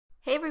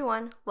Hey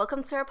everyone,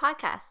 welcome to our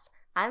podcast.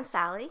 I'm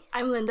Sally.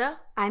 I'm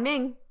Linda. I'm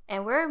Ming.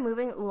 And we're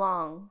moving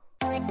along.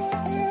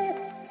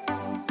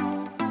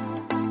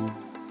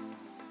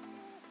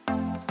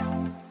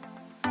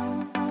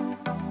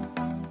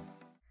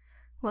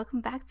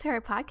 Welcome back to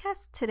our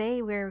podcast.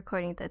 Today we're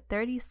recording the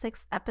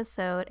 36th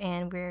episode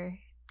and we're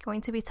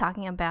going to be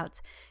talking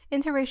about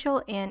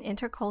interracial and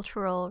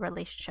intercultural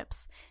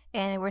relationships.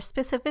 And we're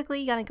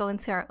specifically going to go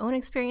into our own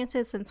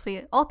experiences since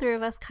all three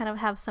of us kind of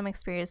have some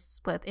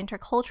experience with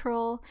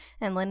intercultural,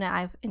 and Linda and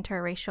I have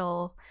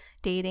interracial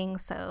dating.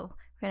 So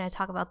we're going to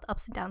talk about the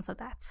ups and downs of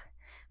that.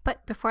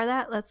 But before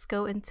that, let's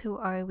go into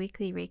our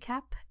weekly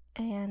recap.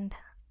 And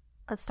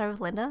let's start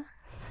with Linda.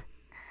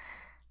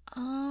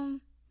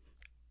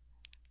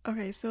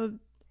 Okay, so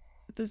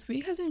this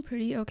week has been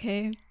pretty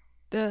okay.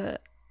 The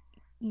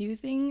new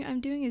thing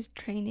I'm doing is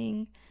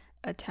training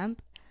a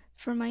temp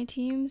for my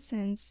team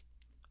since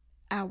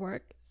our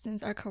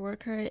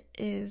coworker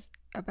is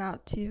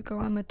about to go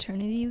on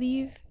maternity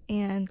leave.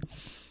 And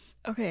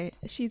okay,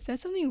 she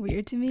said something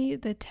weird to me,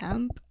 the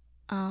temp.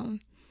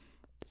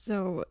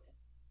 So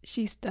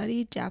she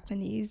studied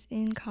Japanese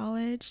in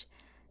college,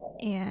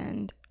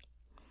 and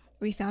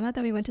we found out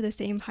that we went to the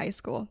same high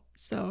school.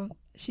 So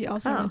she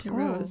also went to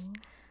Rose,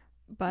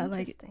 but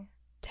like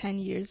 10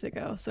 years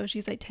ago. So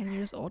she's like 10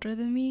 years older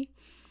than me.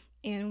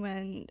 And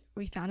when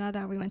we found out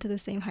that we went to the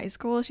same high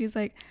school, she's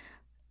like,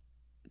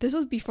 this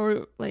was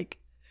before like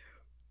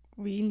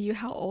we knew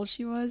how old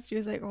she was. She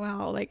was like,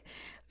 wow, like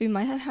we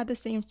might have had the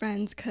same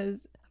friends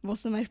because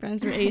most of my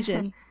friends were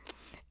Asian.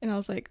 And I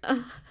was like,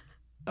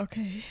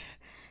 okay.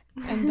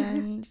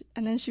 And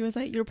then she was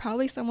like, you're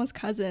probably someone's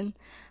cousin.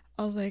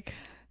 I was like,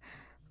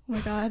 oh my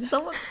god,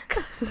 Someone's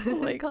cousin. Oh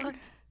my god,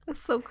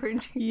 that's so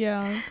cringy.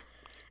 yeah.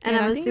 And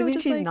I'm I think it assuming was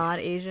just, she's like, not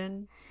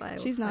Asian.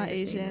 she's not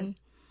Asian.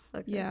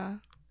 Okay. Yeah.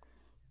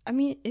 I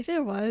mean, if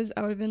it was,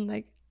 I would have been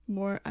like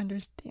more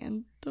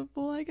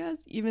understandable, I guess,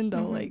 even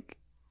though like,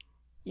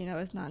 you know,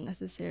 it's not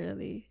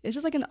necessarily, it's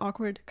just like an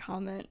awkward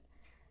comment.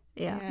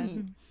 Yeah.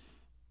 And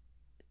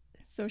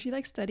so she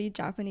like studied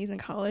Japanese in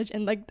college,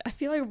 and like I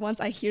feel like once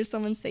I hear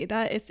someone say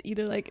that, it's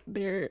either like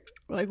they're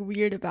like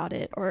weird about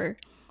it or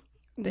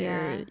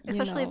they're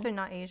especially if they're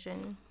not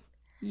Asian.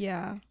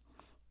 Yeah.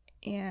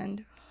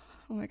 And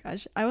oh my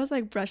gosh, I was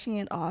like brushing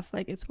it off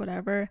like it's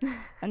whatever.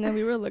 And then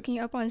we were looking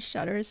up on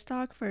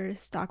Shutterstock for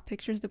stock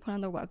pictures to put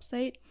on the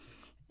website.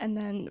 And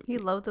then You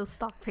love those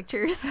stock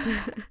pictures.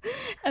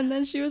 and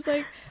then she was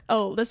like,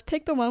 oh, let's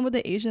pick the one with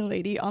the Asian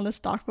lady on the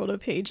stock photo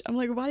page. I'm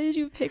like, why did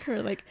you pick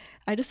her? Like,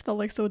 I just felt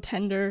like so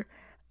tender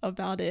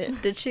about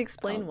it. Did she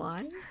explain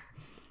why?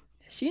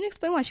 She didn't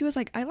explain why. She was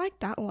like, I like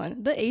that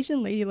one. The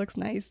Asian lady looks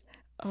nice.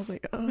 I was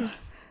like, oh,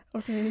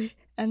 okay.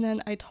 And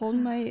then I told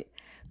my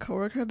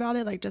coworker about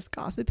it, like just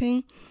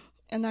gossiping.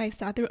 And I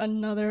sat through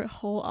another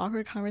whole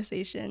awkward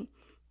conversation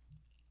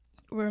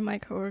where my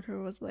coworker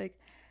was like,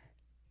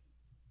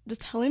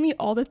 just telling me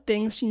all the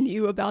things she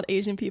knew about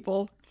Asian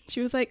people.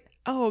 She was like,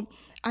 oh,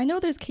 I know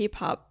there's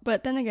K-pop,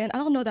 but then again, I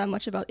don't know that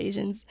much about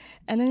Asians.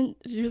 And then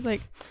she was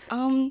like,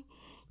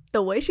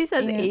 The way she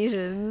says Yeah.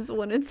 Asians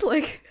when it's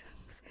like,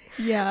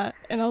 yeah.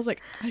 And I was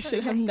like, I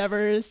should have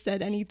never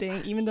said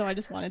anything, even though I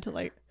just wanted to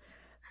like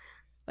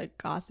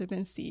gossip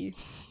and see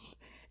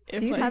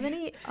if, do you like, have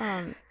any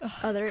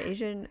other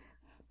Asian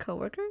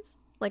coworkers?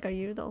 Like, are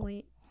you the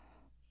only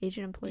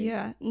Asian employee?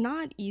 Yeah,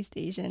 not East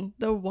Asian.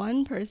 The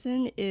one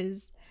person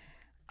is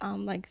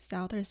like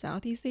South or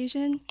Southeast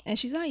Asian, and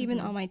she's not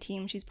even on my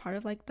team. She's part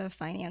of like the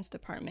finance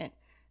department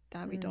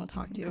that we don't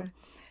talk to. Okay.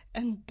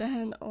 And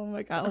then, oh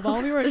my god,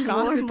 while we were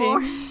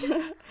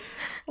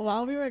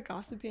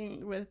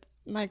gossiping with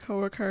my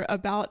coworker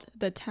about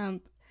the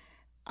temp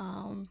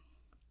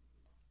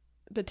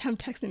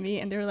texted me,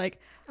 and they were like,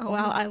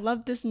 wow, I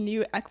love this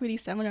new equity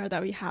seminar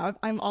that we have.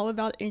 I'm all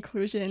about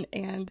inclusion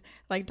and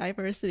like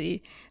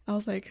diversity. I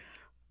was like,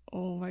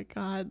 oh my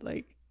god,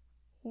 like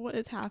what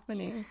is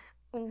happening?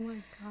 Oh my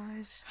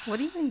gosh. What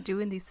do you even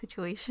do in these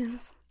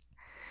situations?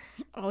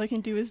 All I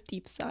can do is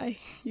deep sigh.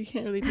 You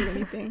can't really do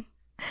anything.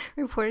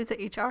 Report it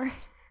to HR.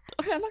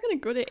 Okay, I'm not gonna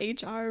go to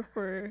HR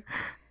for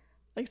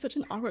like such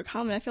an awkward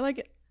comment. I feel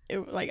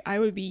like I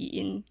would be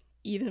in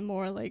even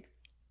more like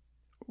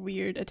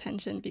weird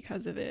attention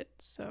because of it.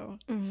 So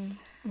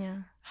Yeah.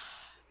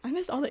 I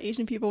miss all the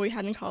Asian people we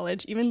had in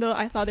college, even though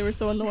I thought they were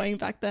so annoying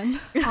back then.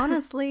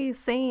 Honestly,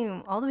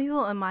 same. All the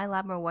people in my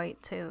lab were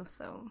white too,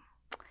 so.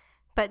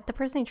 But the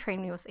person who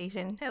trained me was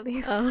Asian, at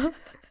least. Oh.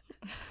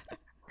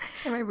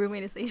 And my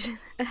roommate is Asian.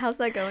 How's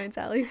that going,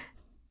 Sally?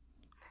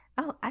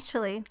 Oh,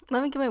 actually,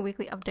 let me give my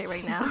weekly update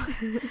right now.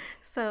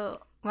 So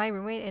my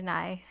roommate and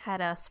I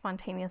had a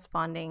spontaneous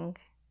bonding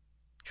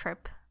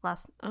trip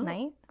last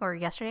night or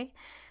yesterday.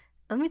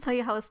 Let me tell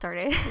you how it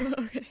started.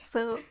 Okay.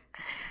 So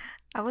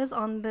I was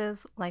on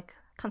this like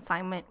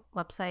consignment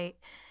website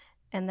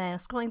and then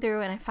scrolling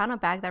through and I found a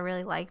bag that I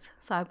really liked.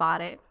 So I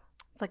bought it.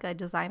 It's like a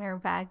designer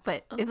bag,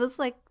 but it was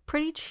like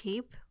pretty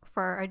cheap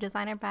for a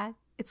designer bag.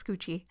 It's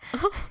Gucci.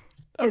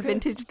 A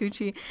vintage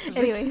Gucci.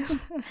 Anyways,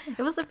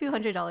 it was a few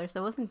 $100s. So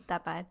it wasn't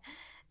that bad.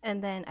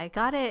 And then I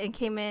got it and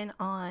came in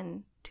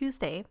on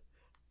Tuesday.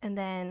 And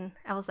then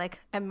I was like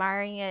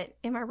admiring it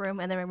in my room.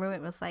 And then my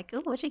roommate was like, "Oh,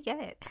 what'd you get?"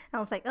 And I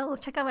was like, "Oh,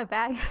 check out my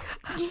bag."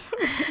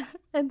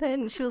 And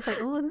then she was like,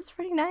 "Oh, this is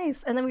pretty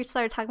nice." And then we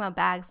started talking about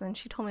bags. And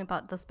she told me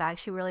about this bag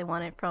she really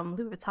wanted from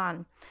Louis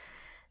Vuitton.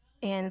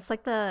 And it's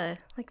like the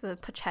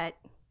Pochette,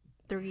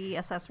 3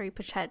 accessory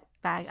Pochette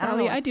bag.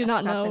 Sorry, I do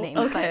not know. The name,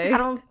 okay. but I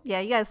don't.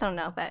 Yeah, you guys don't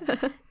know,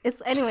 but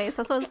it's anyways.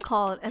 That's what it's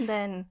called. And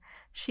then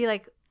she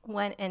like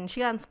went and she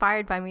got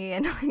inspired by me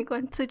and like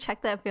went to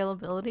check the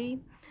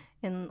availability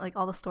in like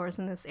all the stores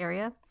in this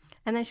area.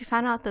 And then she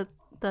found out that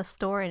the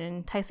store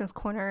in Tyson's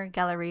Corner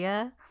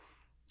Galleria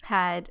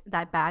had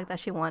that bag that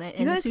she wanted.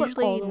 And it's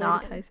usually all the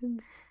not. Way to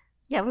Tyson's?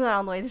 Yeah, we went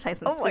all the way to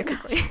Tyson's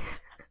basically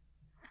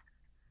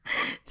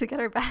to get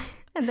her back.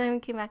 And then we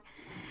came back.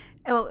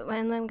 Oh,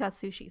 and then we got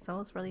sushi, so it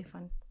was really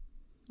fun.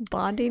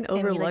 Bonding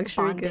over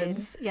luxury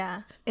goods.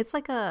 Yeah, it's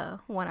like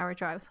a 1-hour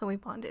drive, so we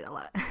bonded a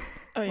lot.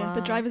 Oh yeah, wow.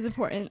 The drive is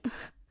important.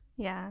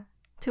 Yeah,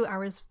 2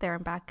 hours there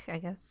and back, I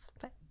guess,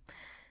 but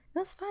it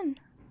was fun.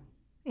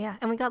 Yeah,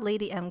 and we got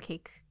Lady M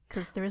cake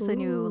because there was a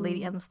new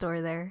Lady M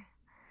store there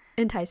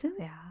in Tyson.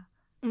 Yeah,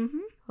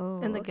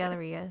 in the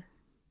Galleria.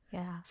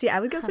 Yeah. See, I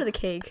would go for the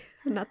cake,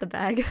 not the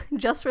bag.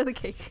 Just for the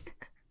cake.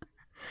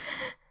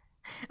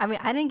 I mean,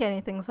 I didn't get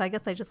anything, so I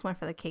guess I just went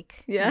for the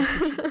cake. Yeah.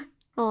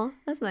 Oh,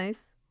 that's nice.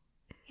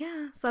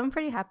 Yeah, so I'm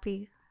pretty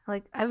happy.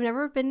 Like, I've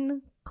never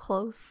been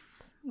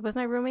close with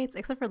my roommates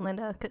except for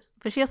Linda,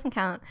 but she doesn't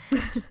count.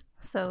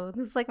 So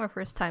this is like my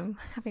first time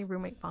having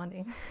roommate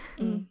bonding.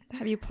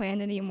 Have you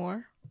planned any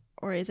more,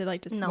 or is it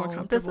like just more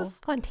comfortable? This is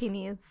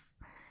spontaneous.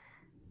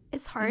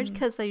 It's hard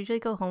because I usually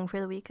go home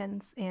for the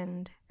weekends,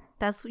 and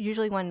that's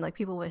usually when like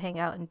people would hang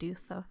out and do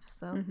stuff.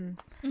 So,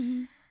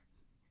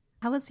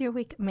 how was your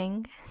week,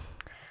 Ming?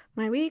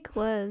 My week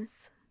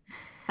was,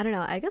 I don't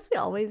know. I guess we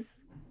always,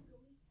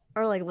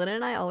 or like Lynn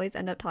and I always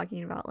end up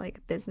talking about like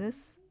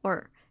business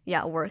or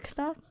work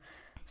stuff.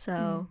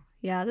 So.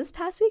 Yeah, this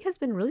past week has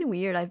been really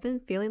weird. I've been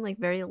feeling like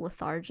very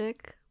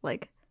lethargic,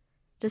 like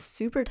just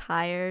super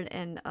tired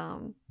and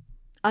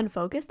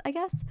unfocused, I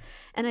guess.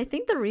 And I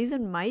think the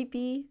reason might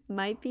be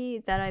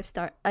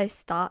that I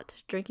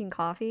stopped drinking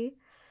coffee.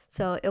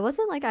 So it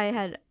wasn't like I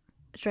had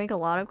drank a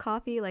lot of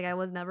coffee. Like I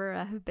was never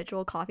a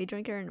habitual coffee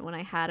drinker, and when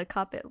I had a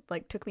cup, it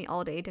like took me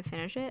all day to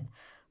finish it.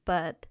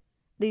 But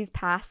these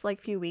past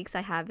like few weeks,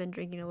 I have been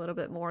drinking a little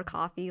bit more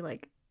coffee,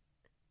 like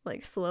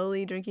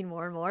slowly drinking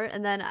more and more.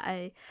 And then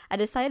I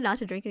decided not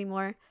to drink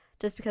anymore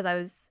just because I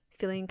was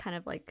feeling kind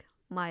of like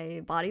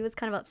my body was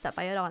kind of upset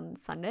by it on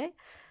Sunday.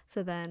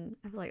 So then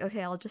I was like,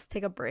 okay, I'll just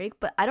take a break.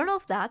 But I don't know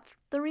if that's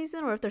the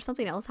reason or if there's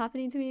something else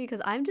happening to me,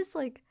 because I'm just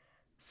like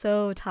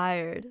so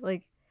tired.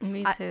 Like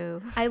me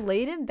too. I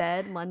laid in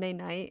bed Monday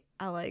night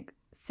at like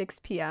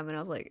 6 p.m. and I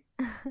was like,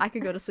 I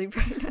could go to sleep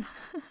right now.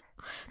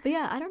 But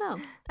yeah, I don't know.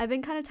 I've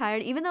been kind of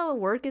tired, even though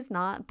work is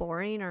not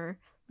boring or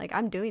like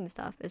I'm doing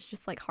stuff. It's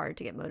just like hard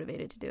to get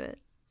motivated to do it.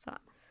 So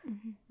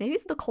maybe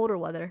it's the colder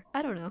weather.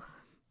 I don't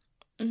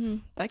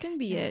know. That can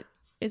be it.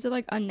 Is it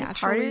like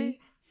unnaturally?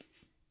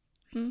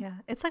 Yeah,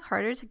 it's like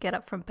harder to get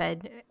up from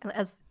bed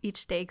as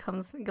each day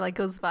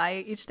goes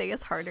by. Each day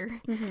is harder.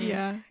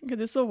 Yeah,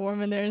 because it's so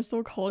warm in there and it's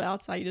so cold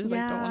outside. You just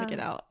like don't want to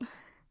get out.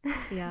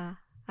 Yeah,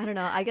 I don't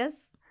know. I guess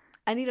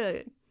I need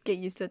to get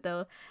used to it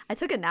though. I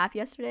took a nap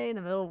yesterday in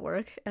the middle of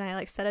work, and I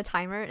like set a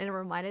timer, and it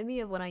reminded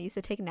me of when I used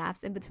to take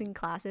naps in between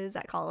classes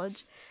at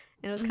college,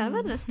 and it was kind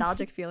of a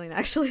nostalgic feeling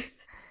actually.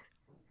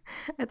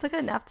 I took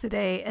a nap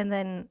today, and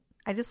then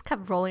I just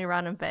kept rolling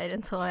around in bed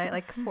until I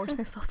like forced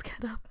myself to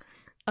get up.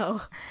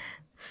 Oh,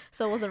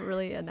 so it wasn't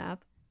really a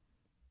nap.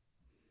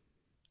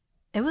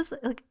 It was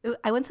like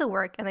I went to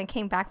work and then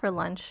came back for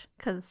lunch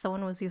because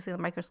someone was using the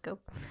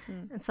microscope,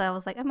 and so I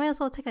was like, I might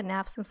as well take a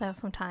nap since I have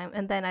some time.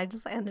 And then I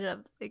just ended up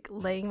like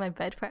laying in my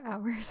bed for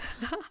hours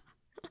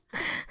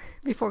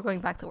before going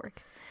back to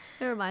work.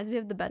 It reminds me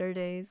of the better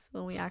days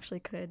when we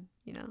actually could,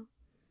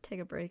 take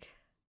a break.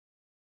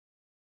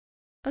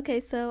 Okay,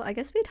 so I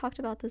guess we talked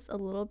about this a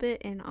little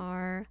bit in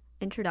our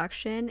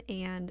introduction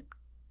and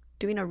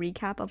doing a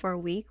recap of our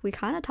week. We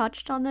kind of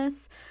touched on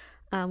this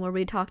where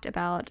we talked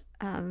about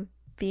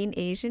being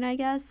Asian, I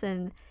guess,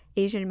 and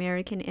Asian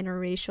American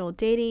interracial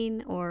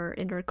dating or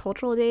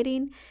intercultural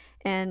dating.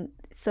 And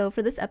so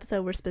for this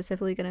episode, we're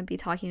specifically going to be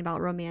talking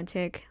about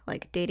romantic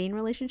like dating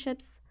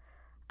relationships.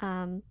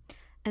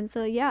 And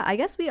so, yeah, I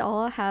guess we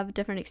all have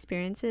different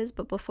experiences.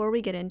 But before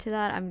we get into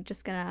that, I'm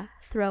just going to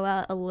throw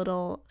out a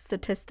little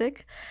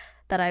statistic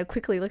that I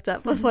quickly looked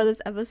up before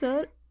this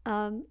episode.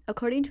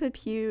 According to a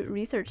Pew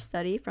Research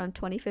study from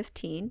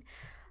 2015,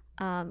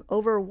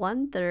 over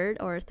 1/3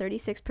 or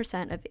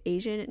 36% of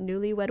Asian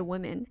newlywed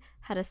women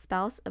had a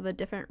spouse of a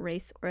different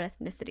race or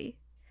ethnicity.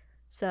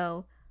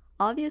 So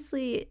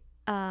obviously,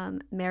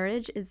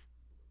 marriage is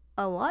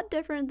a lot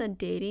different than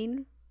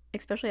dating,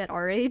 especially at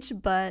our age.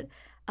 But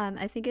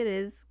I think it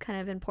is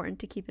kind of important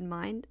to keep in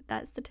mind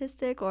that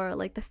statistic, or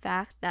like the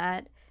fact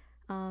that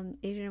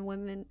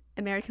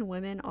American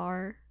women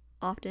are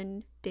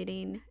often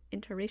dating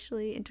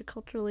interracially,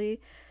 interculturally.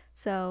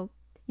 So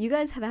you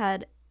guys have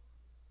had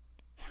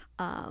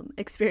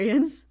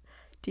experience.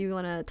 Do you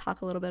want to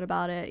talk a little bit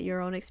about it,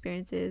 your own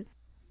experiences?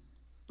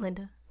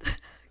 Linda.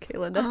 Okay,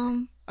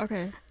 Linda.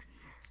 Okay.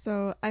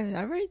 So I've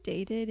never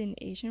dated an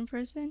Asian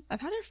person.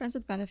 I've had a friends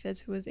with benefits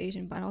who is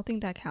Asian, but I don't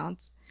think that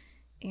counts.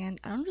 And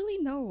I don't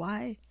really know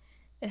why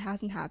it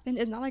hasn't happened.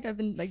 It's not like I've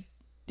been like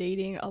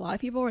dating a lot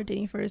of people or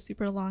dating for a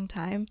super long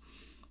time.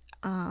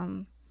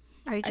 Are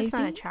you just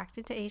not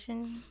attracted to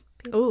Asian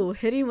people? Oh,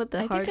 hitting with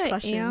the hard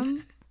question. I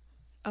am.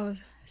 Oh,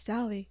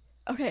 Sally.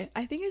 Okay,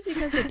 I think it's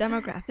because the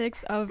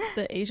demographics of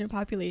the Asian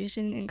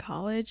population in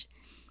college,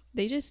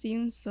 they just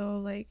seem so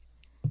like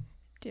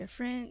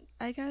different,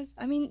 I guess.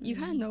 I mean, you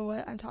kind of know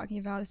what I'm talking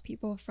about is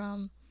people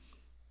from,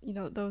 you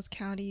know, those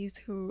counties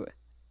who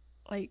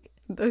like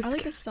are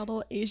like the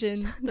subtle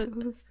Asian,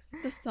 the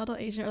subtle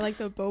Asian, or like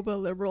the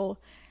boba liberal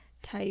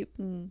type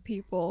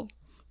people.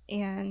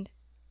 And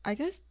I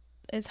guess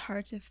it's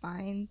hard to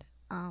find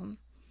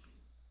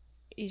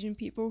Asian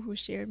people who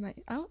shared my,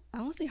 I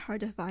won't say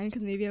hard to find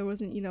because maybe I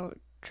wasn't, you know,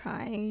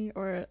 trying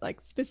or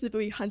like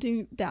specifically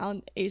hunting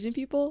down Asian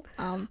people.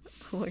 Oh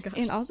my gosh.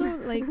 And also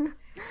like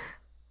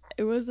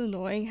it was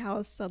annoying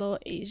how subtle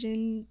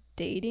Asian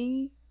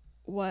dating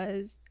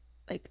was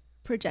like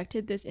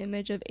projected this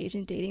image of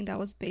Asian dating that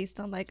was based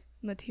on like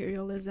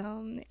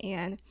materialism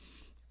and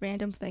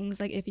random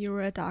things, like if you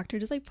were a doctor,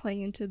 just like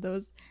playing into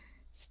those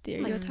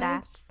stereotypes.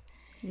 Like stats.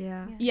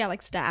 Yeah,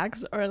 like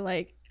stacks, or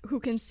like who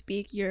can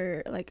speak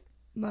your like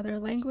mother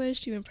language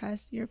to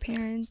impress your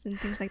parents and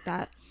things like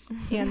that.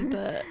 And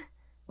the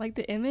like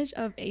the image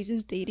of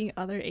Asians dating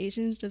other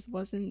Asians just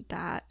wasn't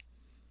that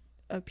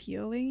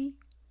appealing,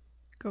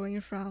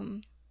 going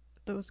from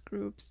those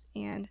groups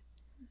and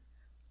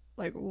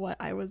like what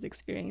I was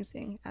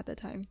experiencing at the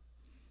time.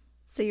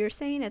 So you're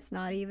saying it's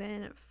not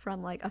even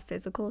from like a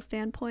physical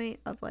standpoint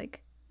of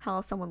like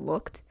how someone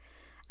looked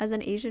as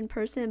an Asian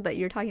person, but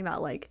you're talking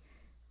about like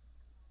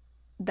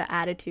the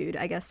attitude,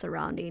 I guess,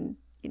 surrounding,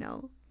 you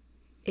know,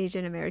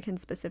 Asian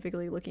Americans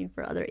specifically looking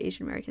for other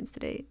Asian Americans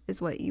today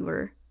is what you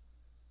were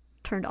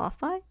turned off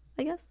by,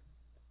 I guess?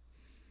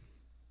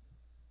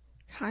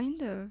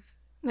 Kind of.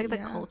 Like the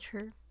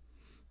culture.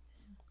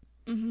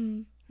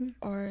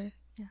 Or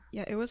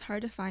yeah, it was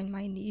hard to find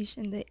my niche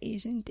in the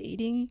Asian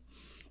dating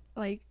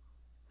like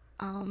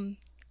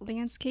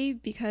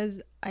landscape,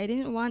 because I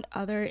didn't want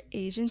other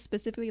Asians,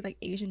 specifically like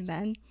Asian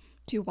men,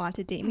 to want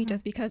to date me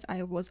just because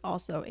I was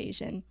also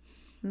Asian,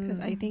 because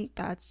I think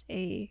that's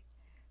a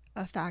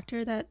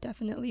factor that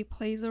definitely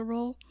plays a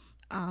role.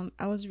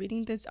 I was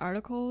reading this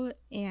article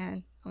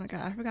and oh my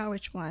god, I forgot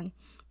which one,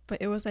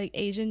 but it was like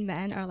Asian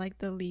men are like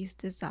the least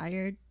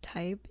desired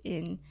type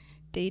in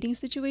dating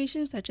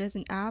situations, such as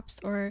in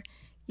apps or,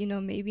 you know,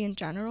 maybe in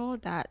general,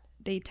 that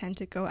they tend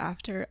to go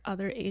after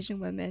other Asian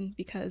women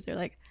because they're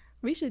like,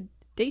 we should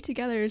date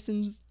together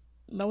since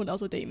no one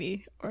else will date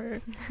me, or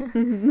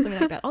something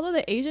like that. Although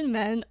the Asian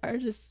men are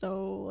just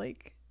so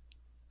like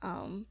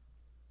I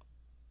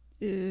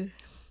don't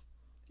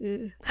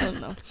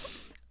know.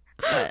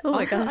 But oh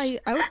my gosh.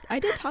 I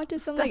did talk to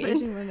some like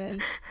Asian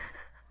women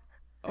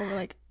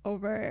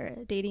over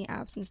dating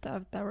apps and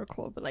stuff that were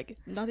cool, but like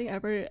nothing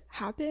ever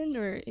happened,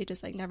 or it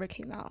just like never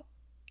came out.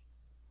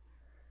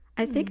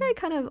 I think I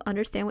kind of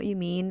understand what you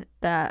mean,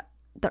 that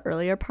the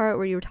earlier part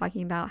where you were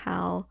talking about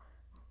how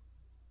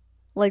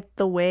like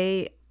the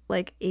way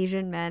like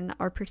Asian men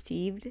are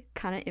perceived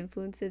kind of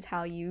influences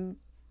how you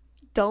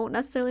don't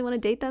necessarily want to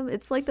date them.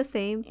 It's like the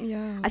same.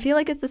 Yeah. I feel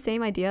like it's the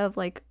same idea of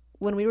like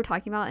when we were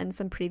talking about in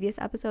some previous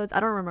episodes, I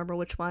don't remember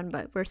which one,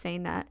 but we're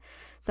saying that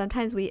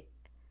sometimes we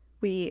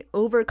not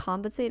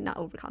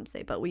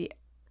overcompensate, but we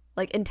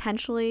like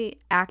intentionally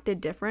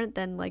acted different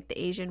than like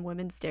the Asian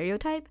women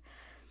stereotype.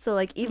 So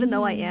like even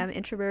though I am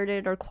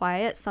introverted or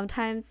quiet,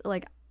 sometimes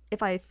like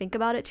if I think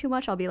about it too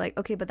much, I'll be like,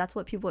 okay, but that's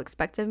what people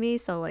expect of me.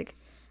 So like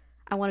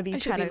I want to be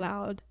trying to be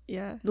loud.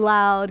 Yeah.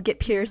 Loud, get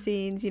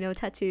piercings, you know,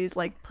 tattoos,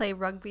 like play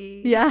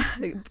rugby. Yeah,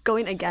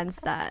 going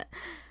against that.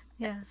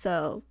 Yeah.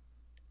 So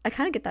I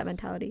kind of get that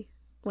mentality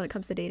when it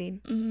comes to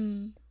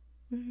dating.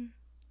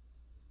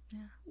 Yeah.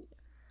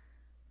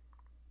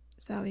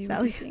 Sally, what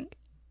do you think?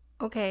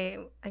 Okay,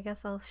 I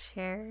guess I'll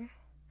share.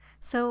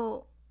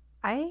 So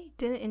I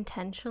didn't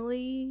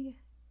intentionally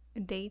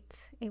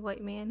date a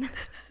white man.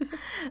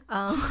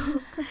 I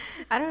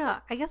don't know.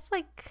 I guess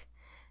like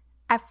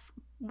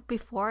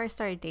before I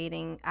started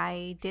dating,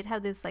 I did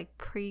have this like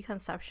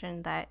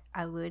preconception that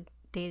I would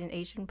date an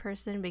Asian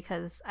person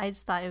because I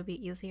just thought it would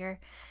be easier,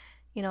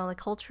 you know, like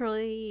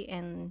culturally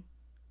and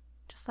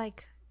just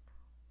like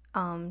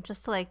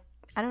just to like,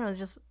 I don't know,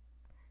 just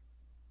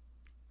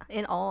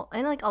in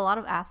like a lot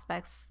of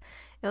aspects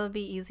it would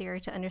be easier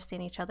to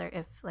understand each other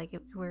if like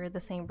if we're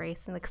the same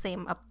race and like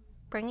same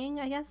upbringing,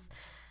 I guess.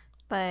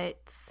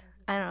 But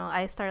I don't know,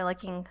 I started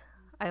liking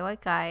a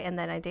white guy and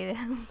then I dated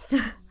him.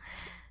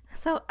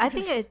 So I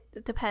think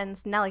it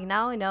depends. Now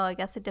I know, I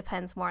guess it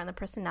depends more on the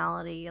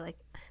personality. Like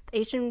the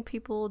Asian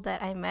people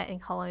that I met in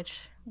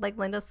college, like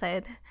Linda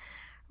said,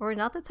 were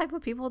not the type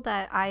of people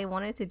that I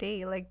wanted to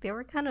date. Like they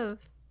were kind of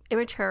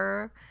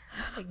immature,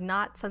 like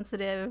not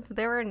sensitive.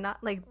 They were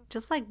not like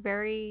just like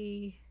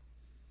very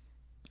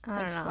I like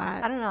don't know.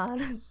 flat. I don't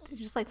know.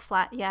 Just like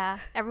flat. Yeah.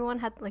 Everyone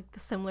had like the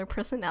similar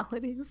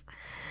personalities,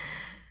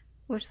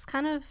 which is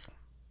kind of,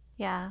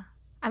 yeah.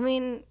 I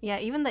mean, yeah,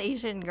 even the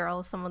Asian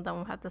girls, some of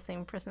them have the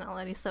same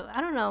personality. So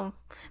I don't know.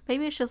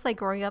 Maybe it's just like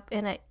growing up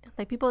in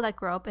like people that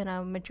grow up in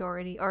a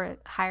majority or a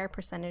higher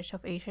percentage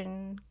of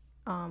Asian,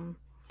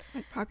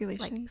 like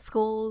population, like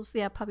schools,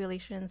 yeah,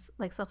 populations,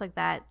 like stuff like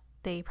that.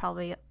 They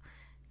probably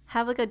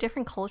have like a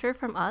different culture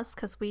from us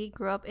because we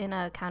grew up in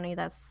a county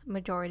that's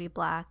majority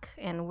Black,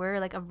 and we're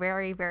like a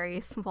very,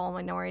 very small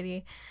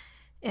minority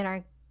in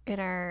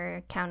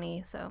our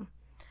county. So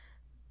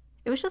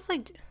it was just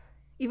like,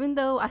 even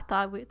though I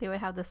thought they would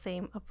have the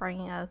same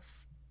upbringing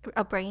as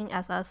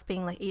us,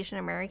 being like Asian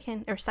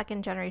American or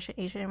second generation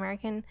Asian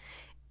American,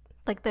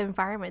 like the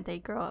environment they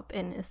grow up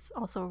in is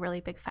also a really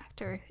big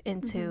factor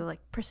into like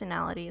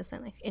personalities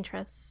and like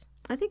interests.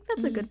 I think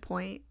that's a good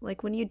point.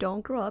 Like when you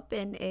don't grow up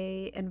in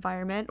a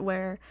environment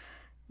where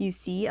you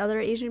see other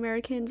Asian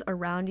Americans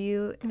around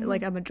you,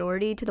 like a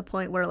majority, to the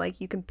point where like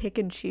you can pick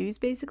and choose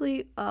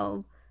basically,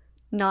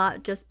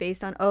 not just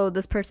based on, oh,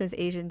 this person is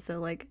Asian, so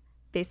like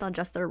based on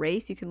just their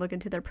race, you can look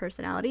into their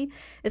personality.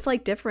 It's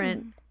like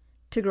different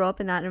to grow up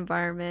in that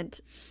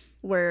environment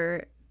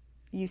where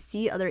you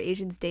see other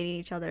Asians dating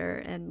each other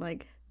and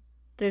like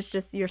there's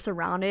just, you're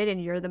surrounded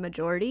and you're the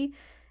majority.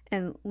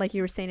 And like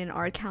you were saying in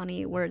our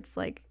county, where it's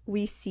like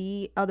we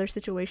see other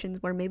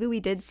situations where maybe we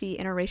did see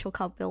interracial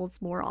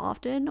couples more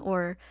often,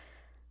 or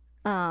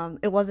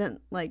it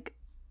wasn't like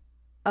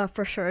a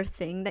for sure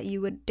thing that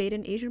you would date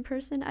an Asian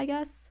person, I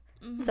guess.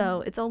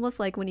 So it's almost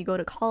like when you go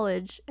to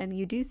college and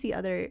you do see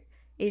other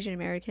Asian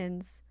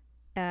Americans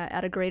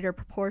at a greater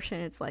proportion,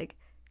 it's like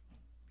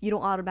you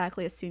don't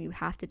automatically assume you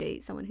have to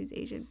date someone who's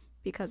Asian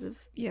because of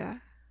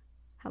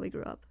how we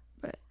grew up.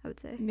 But I would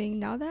say, Ming,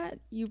 now that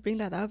you bring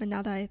that up and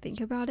now that I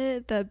think about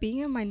it, the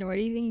being a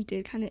minority thing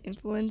did kind of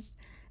influence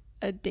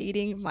a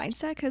dating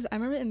mindset, because I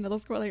remember in middle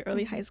school, like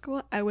early high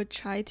school, I would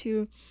try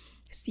to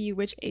see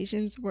which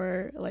Asians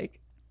were like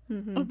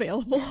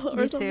available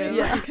or something.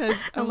 Yeah. Because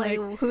I'm like,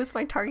 who's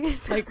my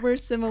target? Like we're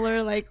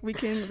similar, like we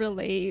can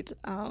relate,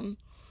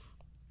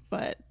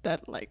 but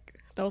that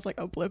was like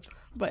a blip.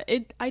 But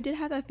I did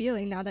have that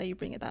feeling now that you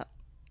bring it up.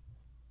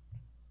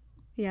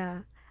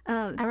 Yeah.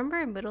 I remember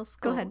in middle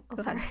school. Go ahead.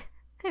 Sorry.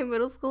 In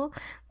middle school,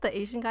 the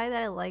Asian guy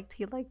that I liked,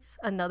 he liked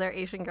another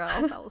Asian girl.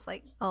 So I was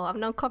like, oh, I'm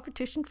no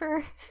competition for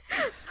her.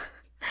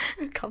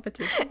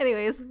 Competition.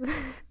 Anyways.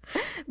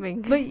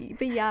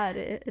 But yeah,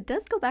 it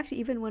does go back to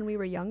even when we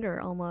were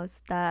younger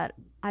almost, that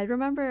I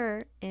remember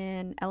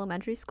in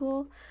elementary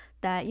school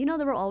that, you know,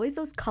 there were always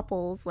those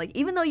couples, like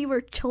even though you were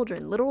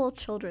children, literal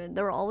children,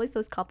 there were always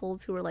those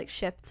couples who were like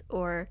shipped,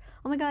 or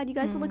oh my god, you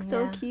guys would look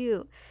so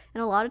cute.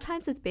 And a lot of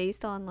times it's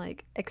based on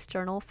like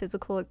external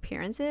physical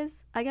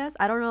appearances, I guess.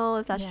 I don't know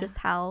if that's just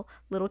how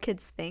little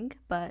kids think,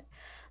 but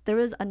there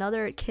was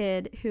another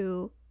kid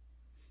who,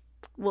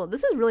 well,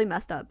 this is really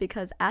messed up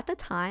because at the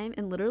time,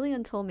 and literally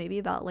until maybe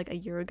about like a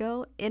year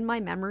ago, in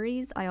my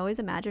memories, I always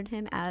imagined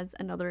him as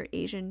another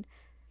Asian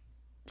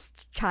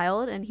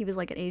child, and he was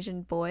like an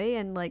Asian boy,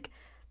 and like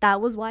that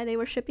was why they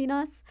were shipping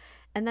us.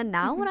 And then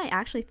now when I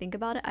actually think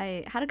about it,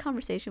 I had a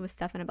conversation with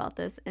Stefan about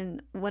this,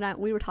 and when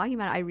we were talking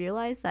about it, I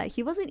realized that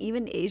he wasn't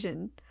even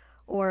Asian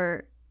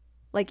or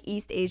like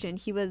East Asian.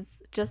 He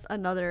was just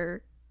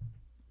another,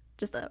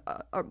 just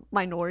a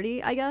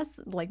minority, I guess,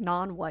 like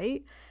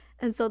non-white.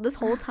 And so this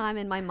whole time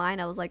in my mind,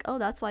 I was like, oh,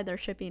 that's why they're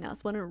shipping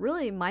us, when it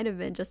really might have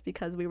been just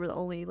because we were the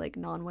only like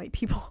non-white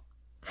people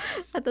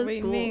at the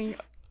school. Ming,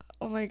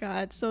 oh my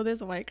god. So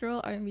this white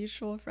girl, our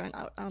mutual friend,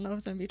 I don't know if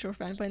it's our mutual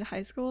friend, but in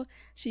high school,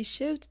 she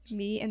shipped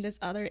me and this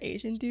other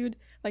Asian dude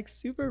like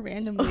super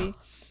randomly.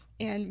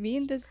 And me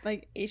and this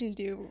like Asian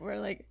dude were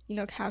like, you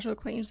know, casual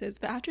acquaintances.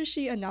 But after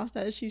she announced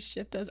that she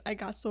shipped us, I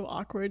got so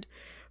awkward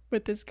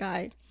with this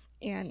guy.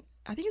 And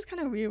I think it's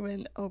kind of weird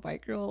when a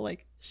white girl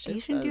like ships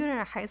Asian us. dude in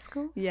our high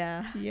school?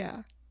 Yeah.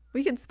 Yeah.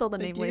 We can spell the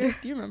name later.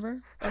 Do you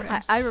remember? Okay.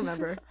 I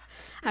remember.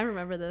 I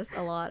remember this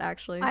a lot,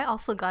 actually. I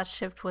also got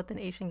shipped with an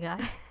Asian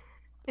guy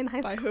in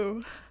high school. By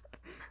who?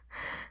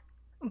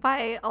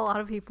 By a lot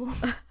of people.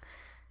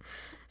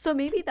 So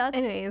maybe that's...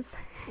 Anyways.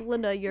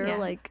 Linda, you're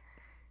like...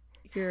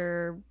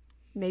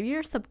 Maybe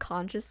you're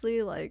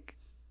subconsciously like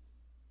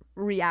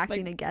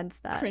reacting like,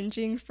 against that.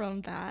 Cringing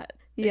from that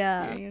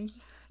experience.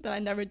 That I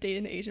never date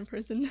an Asian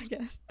person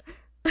again.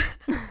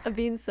 Of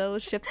being so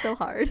shipped so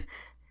hard.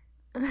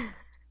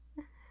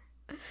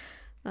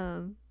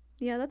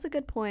 Yeah, that's a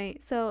good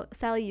point. So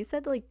Sally, you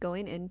said like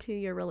going into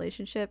your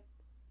relationship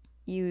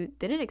you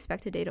didn't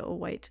expect to date a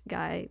white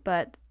guy,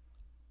 but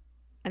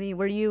I mean,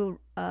 were you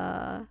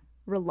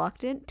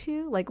reluctant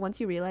to, like, once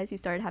you realized you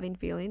started having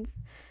feelings,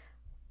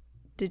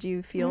 did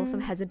you feel some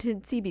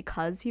hesitancy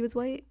because he was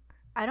white?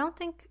 I don't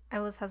think I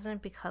was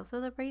hesitant because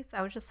of the race.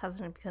 I was just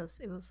hesitant because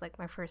it was like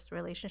my first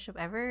relationship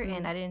ever,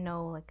 and I didn't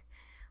know like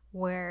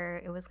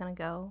where it was gonna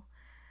go.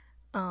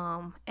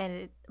 And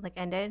it like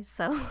ended,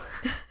 so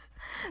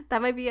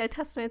that might be a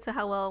testament to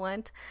how well it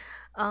went.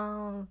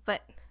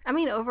 But I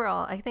mean,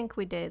 overall, I think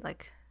we did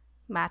like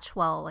match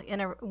well. Like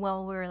we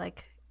were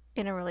like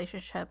in a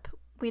relationship,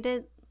 we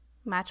did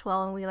match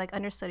well and we like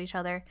understood each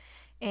other,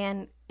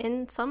 and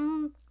in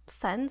some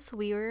sense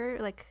we were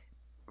like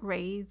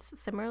raised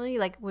similarly,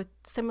 like with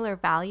similar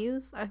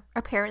values.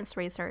 Our parents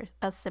raised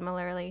us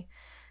similarly,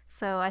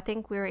 so I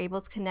think we were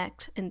able to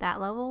connect in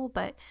that level.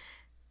 But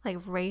like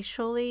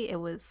racially, it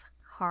was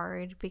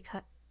hard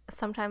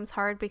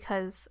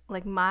because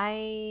like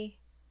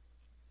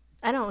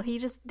I don't know, he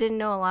just didn't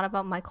know a lot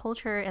about my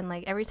culture. And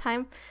like every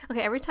time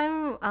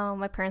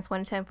my parents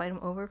wanted to invite him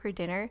over for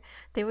dinner,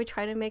 they would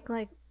try to make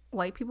like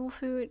white people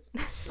food.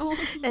 Oh.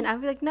 And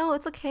I'd be like, no,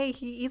 it's okay,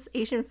 he eats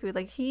Asian food,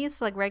 like he eats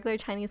like regular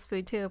Chinese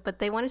food too. But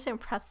they wanted to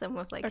impress him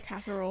with like a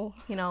casserole,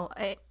 you know,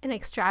 an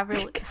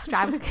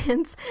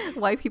extravagant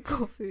white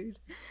people food.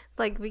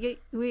 Like we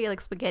eat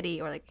like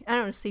spaghetti or like, I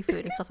don't know,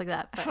 seafood and stuff like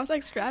that. But, how's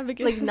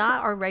extravagant? Like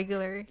not our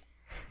regular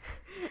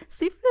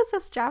seafood is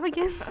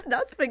extravagant.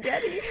 Not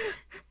spaghetti.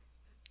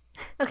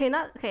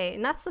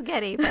 Not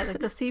spaghetti, but like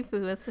the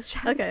seafood was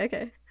extravagant.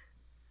 Okay.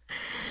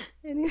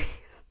 Anyways.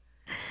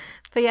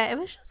 But yeah, it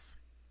was just,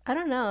 I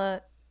don't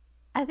know.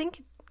 I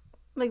think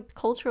like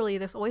culturally,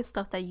 there's always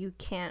stuff that you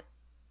can't,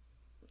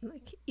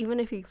 like, even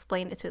if you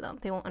explain it to them,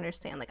 they won't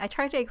understand. Like I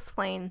tried to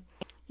explain,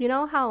 you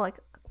know how like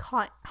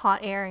hot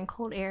air and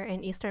cold air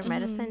in Eastern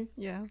medicine?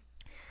 Yeah.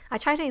 I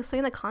tried to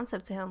explain the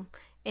concept to him,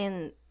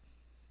 and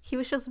he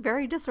was just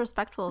very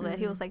disrespectful of it.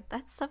 He was like,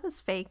 that stuff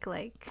is fake.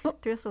 Like,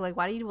 seriously, like,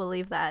 why do you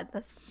believe that?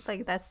 That's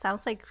like, that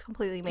sounds like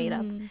completely made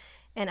up.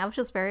 And I was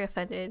just very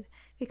offended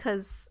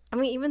because, I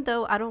mean, even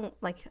though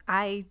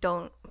I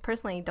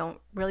personally don't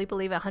really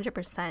believe it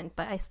 100%,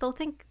 but I still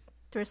think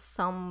there's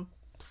some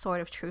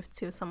sort of truth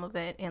to some of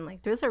it. And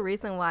like, there's a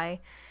reason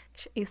why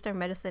Eastern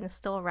medicine is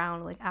still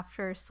around, like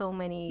after so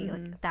many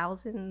like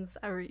thousands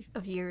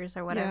of years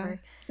or whatever.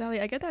 Yeah.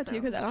 Sally, I get that too,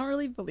 because I don't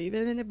really believe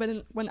in it,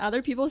 but when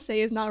other people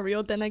say it's not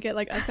real, then I get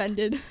like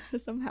offended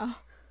somehow.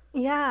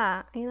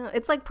 Yeah, you know,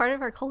 it's like part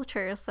of our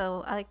culture,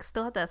 so I like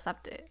still have to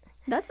accept it.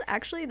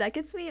 That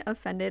gets me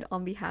offended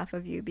on behalf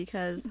of you,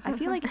 because I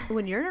feel like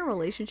when you're in a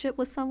relationship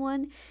with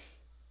someone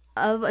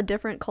of a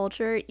different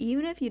culture,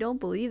 even if you don't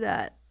believe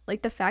that,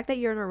 like the fact that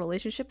you're in a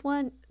relationship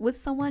with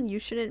someone, you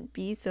shouldn't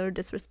be so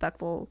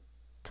disrespectful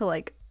to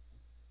like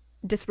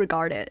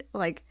disregard it.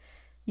 Like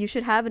you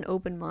should have an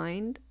open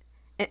mind,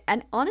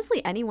 and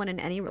honestly, anyone in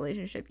any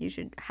relationship, you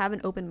should have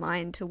an open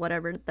mind to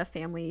whatever the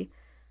family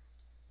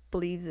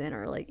believes in,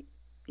 or like,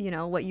 you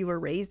know, what you were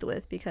raised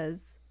with,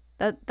 because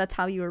that's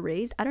how you were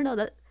raised. I don't know,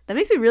 that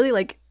makes me really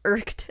like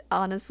irked,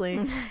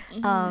 honestly.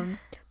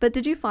 But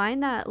did you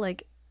find that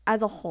like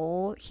as a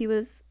whole he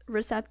was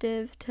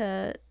receptive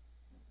to,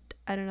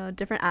 I don't know,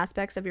 different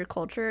aspects of your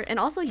culture? And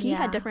also he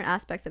had different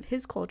aspects of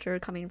his culture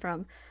coming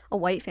from a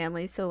white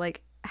family, so like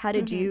how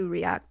did you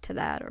react to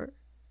that? Or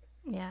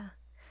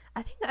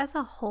I think as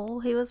a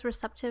whole he was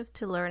receptive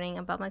to learning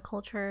about my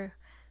culture,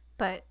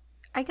 but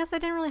I guess I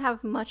didn't really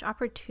have much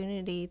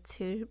opportunity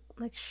to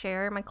like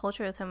share my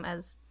culture with him,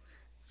 as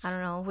I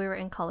don't know, we were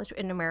in college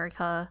in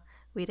America,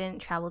 we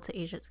didn't travel to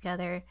Asia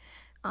together.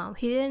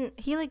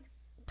 He like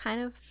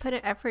kind of put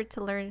an effort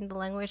to learn the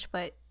language,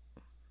 but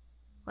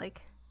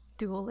like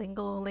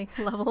Duolingo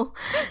level.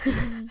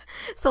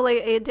 So like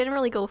it didn't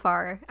really go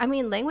far. I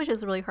mean, language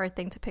is a really hard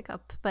thing to pick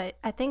up, but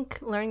I think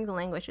learning the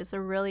language is a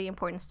really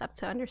important step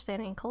to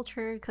understanding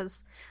culture,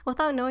 because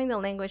without knowing the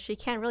language you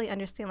can't really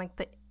understand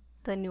like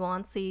the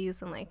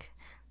nuances, and like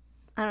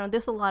I don't know,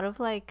 there's a lot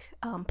of like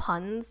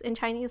puns in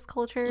Chinese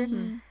culture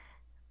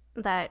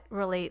that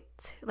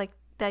relate, like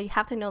that you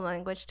have to know the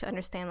language to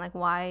understand like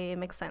why it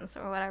makes sense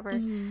or whatever.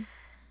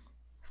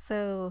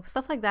 So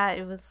stuff like that,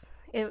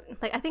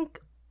 like I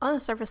think on a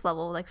surface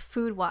level, like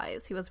food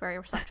wise, he was very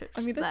receptive.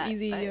 I mean, that's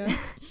easy, yeah.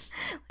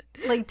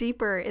 Like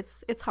deeper,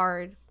 it's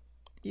hard.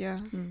 Yeah.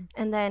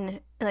 And then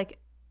like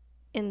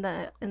in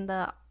the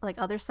like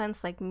other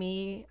sense, like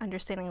me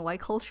understanding white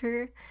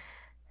culture,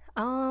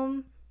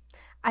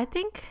 I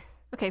think,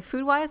 okay,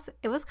 food wise,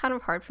 it was kind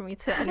of hard for me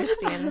to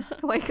understand.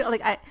 Like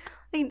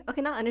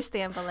okay, not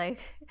understand, but like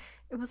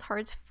it was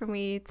hard for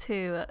me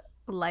to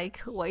like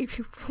white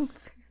people.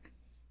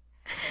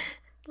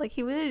 Like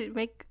he would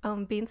make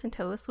beans and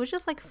toast, which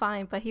is like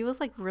fine, but he was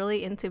like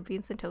really into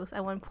beans and toast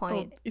at one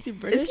point. Oh, is he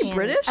British? Is he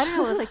British? I don't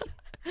know. It was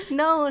like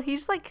no, he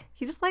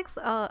just likes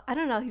I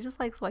don't know. He just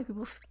likes white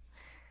people.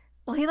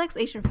 Well, he likes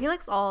Asian. He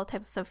likes all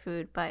types of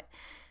food, but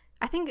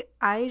I think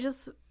I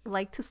just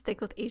like to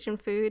stick with Asian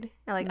food,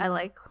 and like I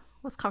like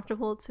what's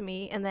comfortable to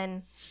me. And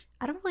then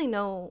I don't really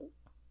know,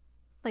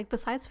 like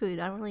besides food,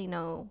 I don't really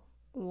know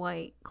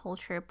white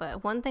culture.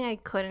 But one thing I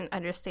couldn't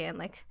understand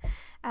like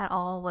at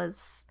all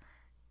was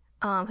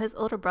his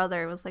older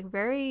brother was like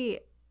very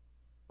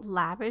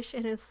lavish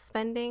in his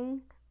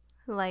spending.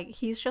 Like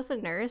he's just a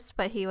nurse,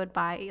 but he would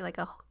buy like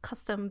a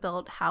custom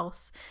built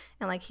house,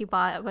 and like he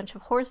bought a bunch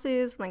of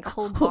horses and like a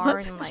whole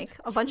barn and like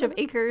a bunch of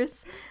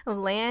acres of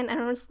land. And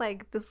I was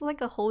like, this is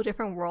like a whole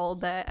different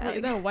world. That Wait,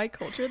 is that white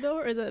culture though,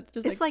 or is that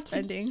just like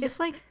spending? It's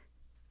like,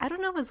 I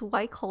don't know if it's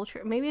white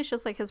culture. Maybe it's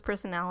just like his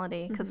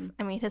personality, because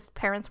Mm-hmm. I mean, his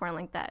parents weren't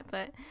like that,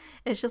 but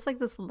it's just like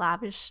this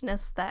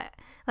lavishness that,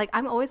 like,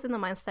 I'm always in the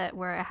mindset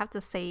where I have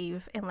to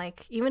save, and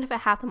like, even if I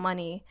have the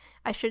money,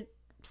 I should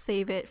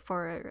save it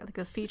for like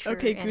the future.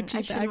 Okay, and Gucci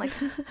I shouldn't bag.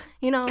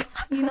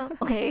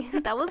 like, okay,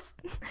 that was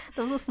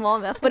a small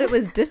investment, But it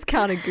was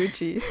discounted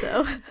Gucci,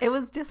 so. it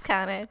was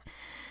discounted.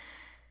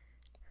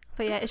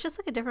 But yeah, it's just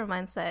like a different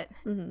mindset.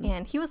 Mm-hmm.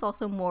 And he was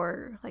also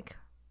more like,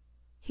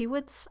 he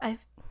would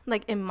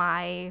like, in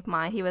my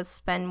mind, he would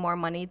spend more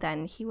money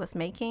than he was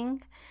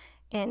making,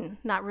 and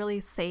not really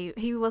save.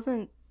 He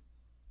wasn't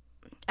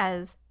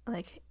as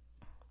like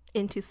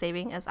into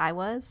saving as I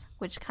was,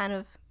 which kind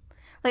of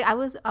like, I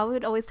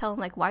would always tell him,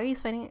 like, why are you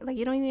spending, like,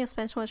 you don't need to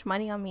spend so much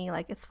money on me,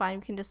 like, it's fine,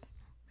 you can just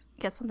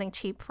get something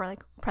cheap for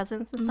like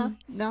presents and stuff.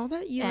 Now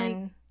that you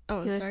And like,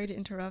 oh, he would- sorry to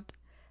interrupt.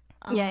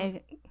 yeah,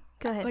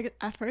 go ahead. Like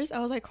at first,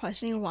 I was like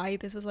questioning why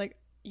this was like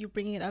you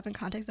bringing it up in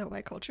context of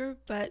white culture,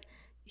 but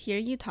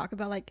hearing you talk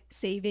about like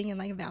saving and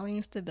like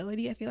valuing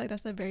stability, I feel like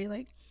that's a very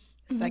like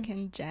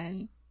second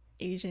gen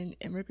Asian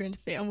immigrant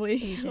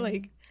family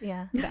like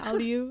Yeah.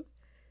 value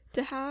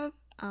to have.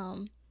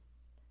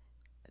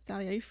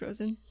 Sally, are you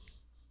frozen?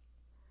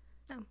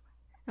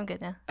 I'm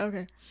good now.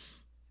 Okay.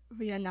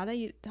 But yeah, now that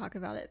you talk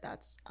about it,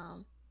 that's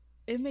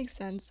it makes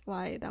sense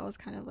why that was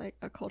kind of like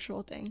a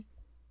cultural thing.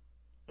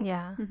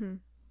 Yeah. Mm-hmm.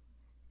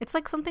 It's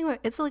like something where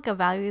it's like a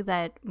value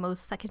that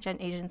most second gen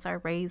Asians are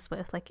raised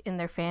with, like, in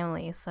their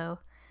family, so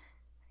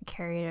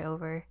carry it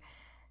over.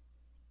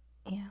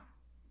 Yeah.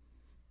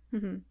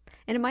 Mm-hmm.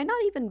 And it might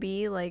not even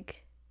be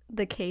like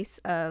the case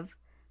of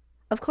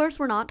course,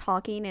 we're not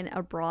talking in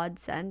a broad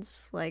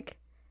sense. Like,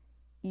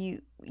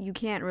 you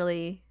can't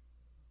really,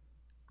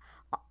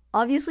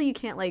 obviously you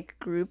can't like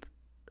group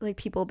like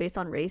people based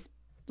on race,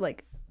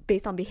 like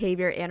based on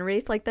behavior and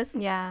race like this.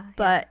 Yeah.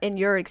 But in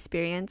your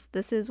experience,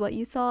 this is what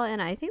you saw, and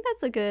I think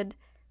that's a good,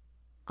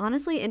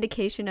 honestly,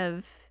 indication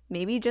of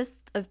maybe just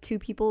of two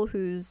people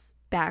whose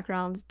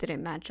backgrounds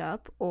didn't match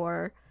up,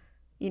 or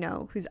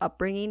whose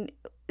upbringing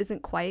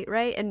isn't quite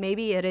right, and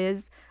maybe it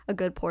is a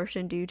good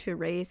portion due to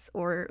race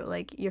or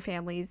like your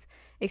family's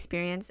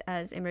experience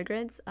as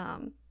immigrants.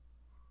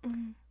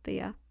 Mhm. But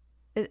yeah.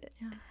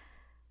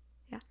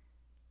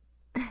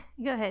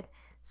 Go ahead.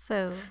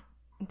 So,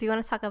 do you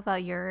want to talk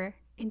about your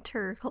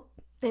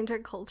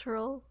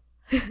intercultural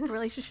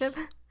relationship?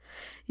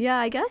 Yeah,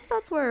 I guess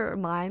that's where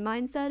my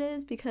mindset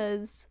is,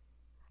 because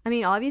I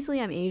mean,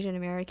 obviously I'm Asian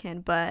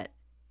American, but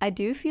I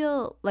do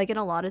feel like in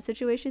a lot of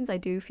situations I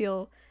do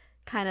feel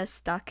kind of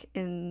stuck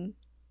in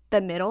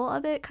the middle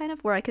of it, kind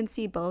of where I can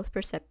see both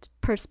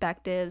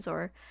perspectives,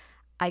 or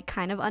I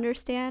kind of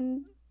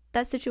understand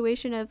that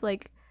situation of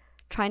like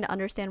trying to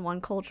understand one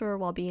culture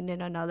while being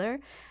in another.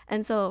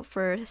 And so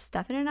for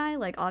Stefan and I,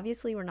 like,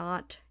 obviously we're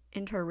not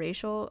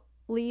interracially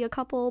a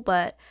couple,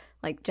 but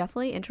like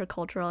definitely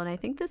intercultural. And I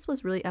think this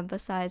was really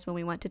emphasized when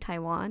we went to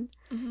Taiwan,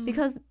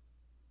 because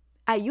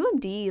at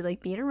UMD,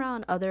 like being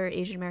around other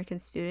Asian American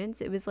students,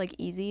 it was like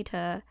easy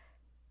to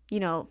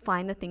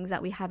find the things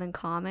that we have in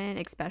common,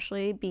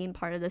 especially being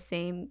part of the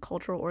same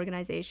cultural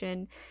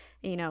organization,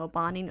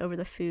 bonding over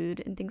the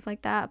food and things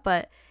like that.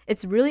 But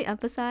it's really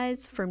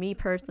emphasized for me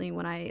personally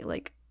when I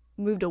like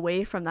moved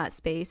away from that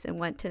space and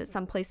went to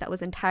some place that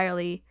was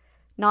entirely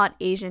not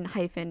Asian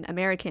 -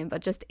 American,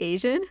 but just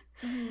Asian.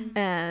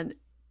 And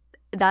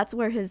that's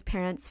where his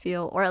parents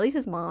feel, or at least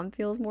his mom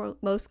feels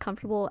most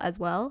comfortable as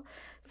well.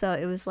 So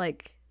it was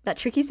like that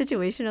tricky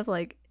situation of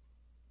like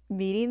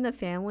meeting the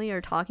family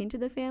or talking to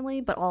the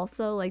family, but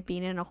also like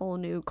being in a whole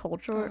new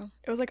culture. Oh,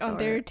 it was like on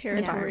their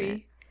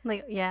territory.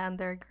 Like, yeah, on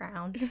their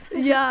grounds.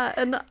 Yeah,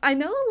 and I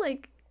know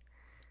like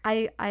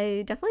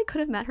I definitely could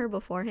have met her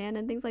beforehand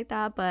and things like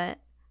that, but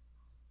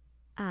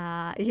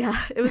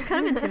yeah, it was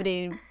kind of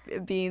intimidating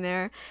being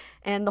there.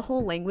 And the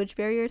whole language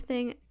barrier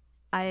thing,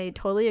 I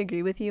totally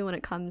agree with you when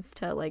it comes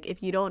to like,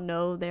 if you don't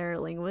know their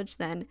language,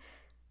 then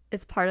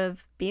it's part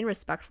of being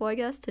respectful, I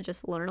guess, to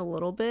just learn a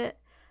little bit.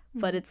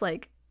 But it's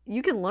like,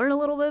 you can learn a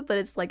little bit, but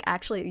it's like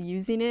actually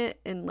using it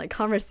in like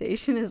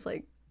conversation is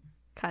like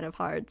kind of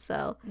hard.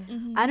 So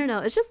I don't know,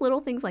 it's just little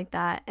things like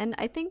that. And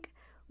I think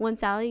when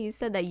Sally, you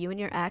said that you and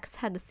your ex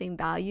had the same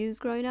values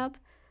growing up,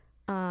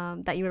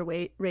 that you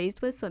were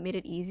raised with, so it made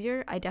it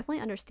easier. I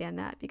definitely understand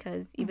that,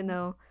 because even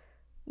though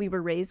we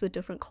were raised with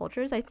different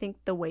cultures, I think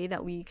the way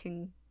that we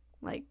can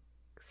like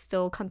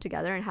still come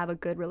together and have a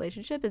good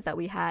relationship is that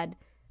we have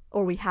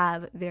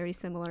very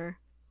similar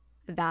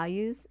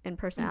values and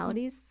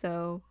personalities.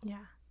 So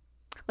Yeah.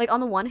 like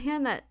on the one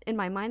hand, that in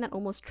my mind that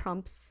almost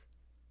trumps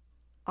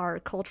our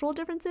cultural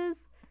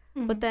differences,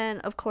 but then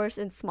of course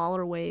in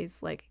smaller ways,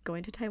 like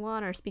going to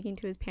Taiwan or speaking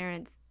to his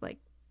parents, like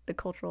the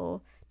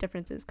cultural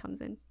differences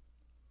comes in.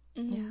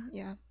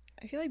 Yeah.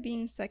 I feel like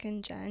being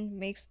second gen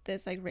makes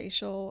this like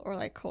racial or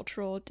like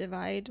cultural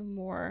divide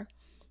more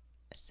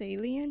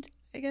salient,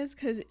 I guess,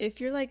 because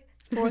if you're like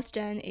fourth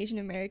gen Asian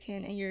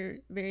American and you're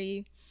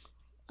very,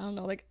 I don't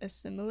know, like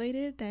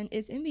assimilated, then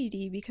it's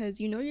MBD,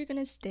 because you're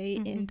gonna stay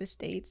in the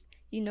States.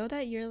 You know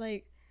that you're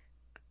like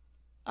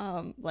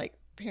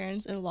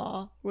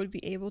parents-in-law would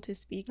be able to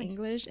speak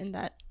English, and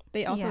that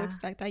they also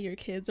expect that your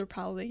kids will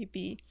probably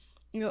be,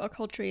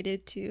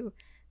 acculturated to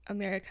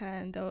America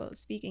and they'll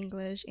speak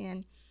English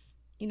and,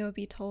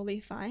 be totally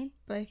fine.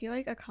 But I feel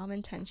like a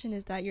common tension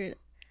is that your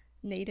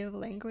native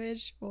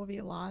language will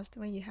be lost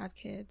when you have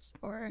kids,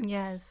 or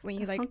when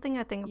you something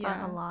I think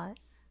about a lot.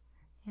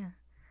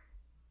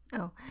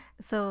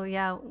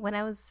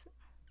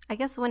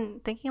 When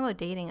thinking about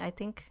dating, I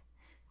think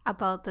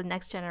about the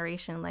next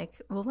generation. Like,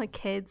 will my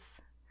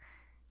kids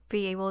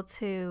be able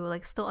to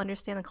like still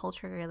understand the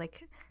culture?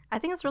 Like, I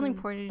think it's really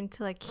important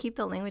to like keep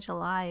the language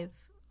alive,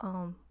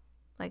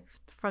 like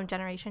from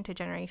generation to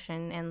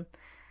generation. And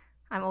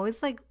I'm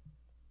always like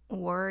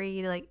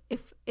worried, like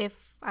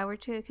if I were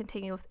to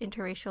continue with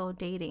interracial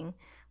dating,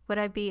 would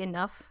I be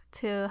enough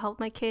to help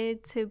my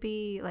kid to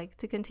be like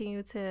to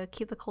continue to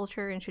keep the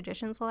culture and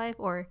traditions alive,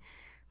 or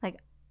like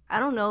I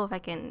don't know if I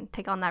can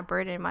take on that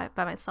burden by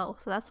myself.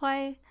 So that's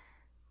why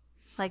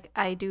like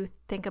I do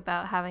think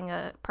about having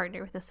a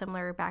partner with a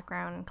similar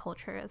background and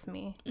culture as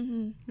me.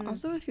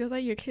 Also, it feels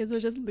like your kids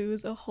would just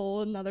lose a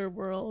whole another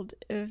world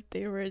if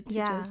they were to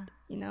just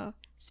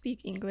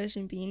speak English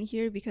and being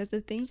here, because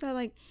the things that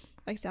like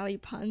Sally,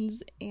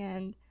 puns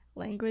and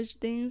language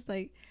things,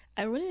 like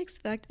I wouldn't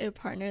expect a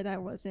partner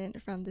that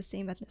wasn't from the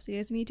same ethnicity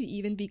as me to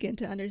even begin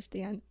to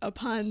understand a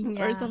pun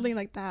or something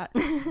like that.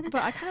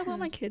 But I kind of want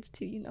my kids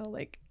to,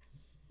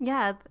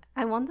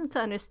 I want them to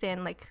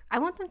understand, like I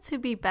want them to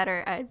be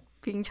better at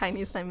being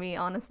Chinese than me,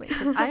 honestly,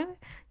 because I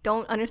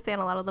don't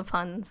understand a lot of the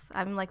puns.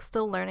 I'm like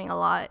still learning a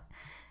lot,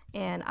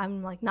 and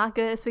I'm like not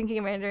good at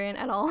speaking Mandarin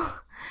at all.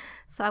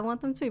 So I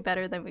want them to be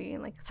better than me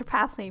and like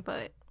surpass me.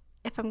 But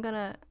if I'm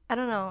gonna, I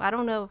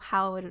don't know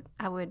how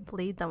I would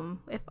lead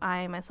them if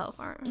I myself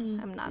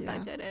I'm not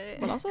that good at it.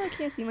 But also I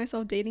can't see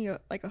myself dating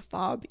a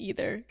fob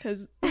either,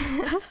 because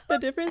the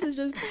difference is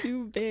just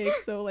too big.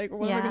 So like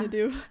what am I gonna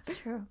do? It's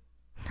true.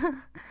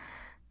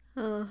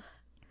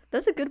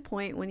 That's a good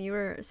point. When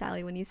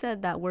you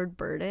said that word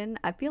burden,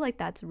 I feel like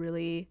that's a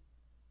really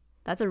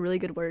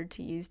good word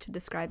to use to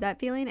describe that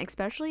feeling,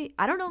 especially,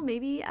 I don't know,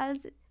 maybe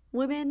as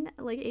women,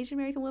 like Asian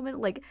American women,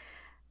 like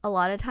a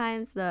lot of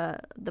times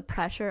the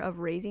pressure of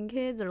raising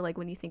kids, or like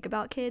when you think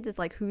about kids, it's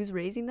like who's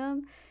raising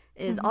them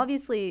is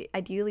obviously,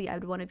 ideally I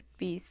would want to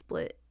be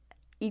split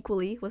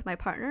equally with my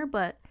partner,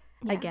 but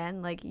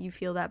again, like you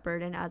feel that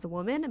burden as a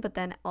woman, but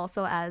then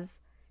also as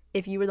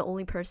if you were the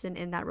only person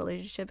in that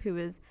relationship who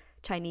is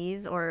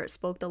Chinese or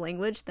spoke the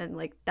language, then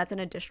like that's an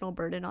additional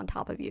burden on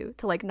top of you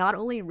to like not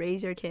only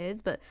raise your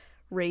kids but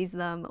raise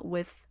them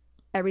with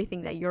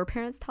everything that your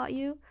parents taught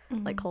you,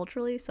 like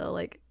culturally. So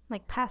like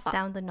pass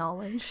down the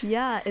knowledge.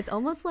 It's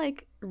almost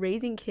like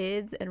raising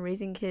kids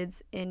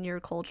in your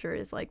culture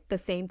is like the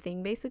same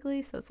thing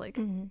basically. So it's like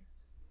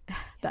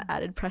the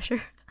added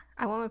pressure.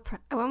 I want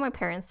my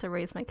parents to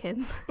raise my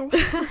kids,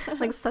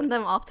 like send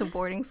them off to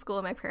boarding school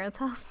at my parents'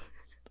 house.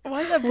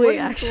 Why is that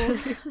boarding school?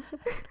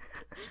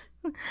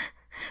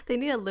 They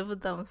need to live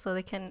with them so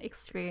they can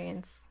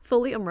experience,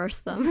 fully immerse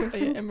them.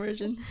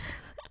 Immersion.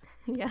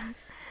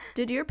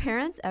 Did your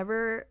parents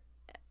ever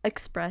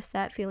express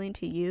that feeling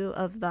to you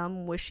of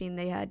them wishing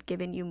they had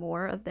given you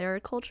more of their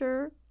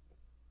culture,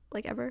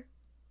 like ever?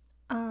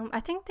 I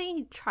think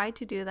they tried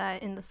to do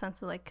that in the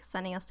sense of like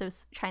sending us to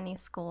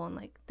Chinese school, and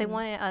like they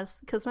wanted us,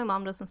 because my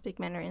mom doesn't speak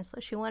Mandarin, so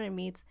she wanted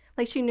me to,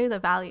 like, she knew the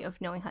value of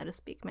knowing how to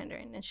speak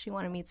Mandarin and she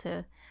wanted me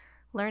to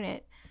learn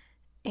it.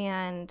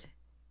 And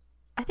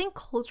I think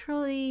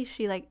culturally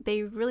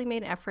they really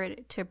made an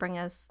effort to bring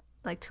us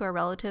like to our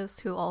relatives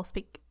who all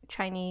speak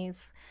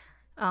Chinese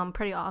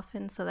pretty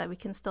often, so that we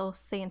can still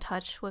stay in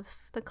touch with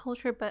the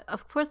culture. But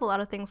of course a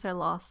lot of things are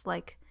lost,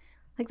 like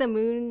the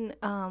Moon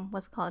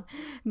what's it called,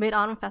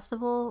 Mid-Autumn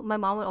Festival. My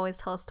mom would always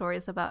tell us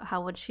stories about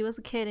how when she was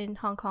a kid in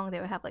Hong Kong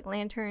they would have like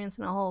lanterns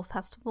and a whole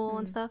festival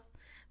and stuff.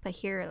 But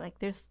here, like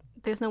there's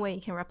no way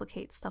you can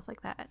replicate stuff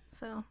like that.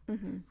 So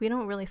we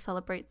don't really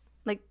celebrate,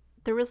 like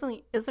there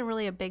isn't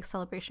really a big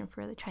celebration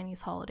for the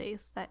Chinese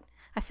holidays that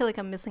I feel like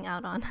I'm missing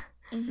out on.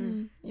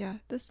 Yeah,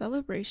 the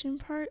celebration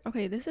part.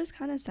 Okay, this is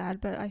kind of sad,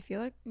 but I feel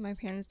like my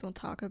parents don't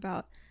talk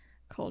about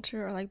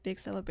culture or like big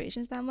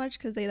celebrations that much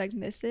because they like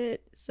miss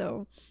it.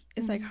 So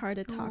it's like hard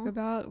to talk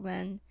about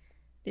when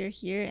they're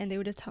here, and they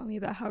would just tell me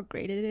about how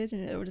great it is,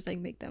 and it would just like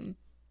make them,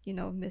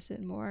 miss it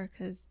more,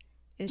 because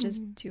it's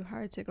just too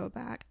hard to go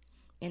back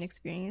and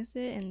experience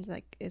it, and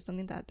like it's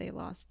something that they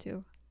lost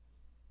too.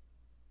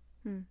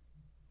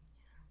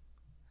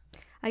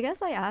 I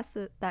guess I asked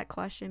that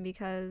question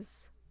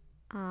because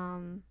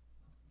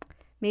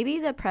maybe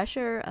the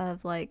pressure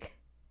of like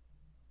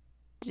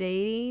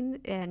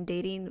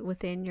dating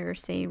within your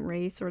same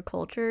race or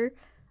culture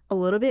a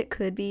little bit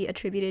could be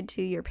attributed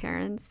to your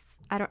parents.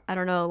 I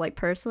don't know, like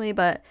personally,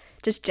 but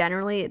just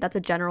generally, that's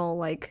a general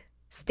like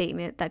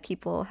statement that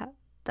people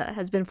that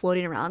has been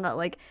floating around, that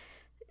like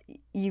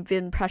you've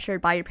been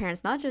pressured by your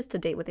parents not just to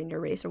date within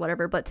your race or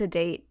whatever, but to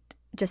date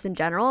just in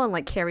general and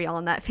like carry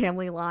on that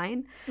family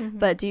line.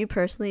 But do you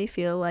personally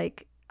feel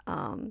like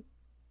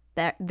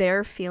that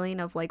their feeling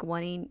of like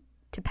wanting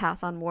to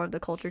pass on more of the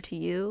culture to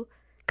you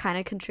kind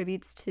of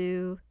contributes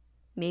to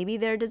maybe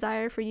their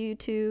desire for you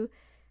to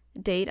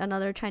date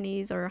another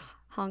Chinese or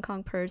Hong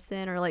Kong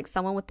person, or like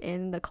someone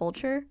within the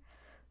culture?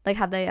 Like,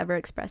 have they ever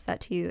expressed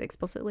that to you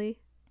explicitly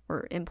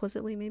or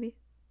implicitly, maybe?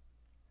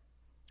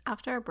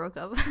 After I broke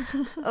up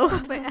Oh.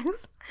 with my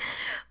ex,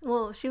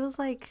 well, she was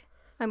like,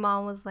 my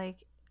mom was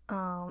like,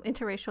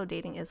 interracial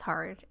dating is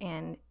hard,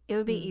 and it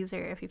would be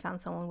easier if you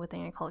found someone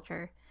within your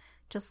culture,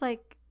 just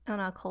like on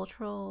a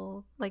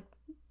cultural, like,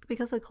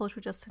 because the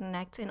culture just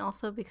connect, and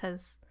also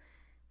because,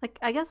 like,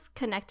 I guess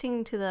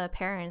connecting to the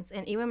parents,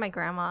 and even my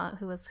grandma,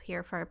 who was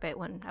here for a bit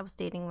when I was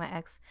dating my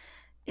ex,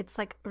 it's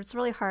like, it's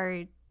really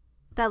hard.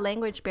 That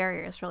language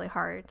barrier is really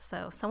hard.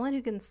 So someone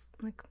who can,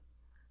 like,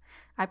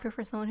 I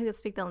prefer someone who can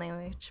speak the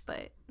language,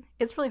 but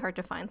it's really hard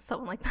to find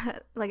someone like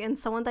that, like, and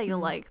someone that you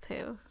like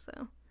too.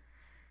 So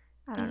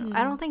I don't know.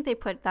 I don't think they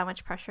put that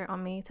much pressure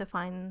on me to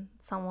find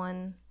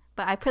someone,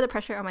 but I put the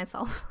pressure on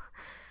myself.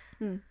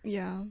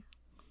 Yeah.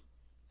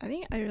 I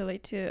think I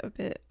relate to a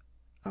bit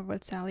of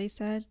what Sally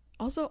said.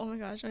 Also, oh my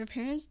gosh, my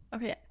parents,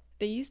 okay,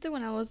 they used to,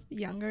 when I was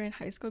younger in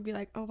high school, be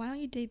like, oh, why don't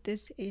you date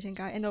this Asian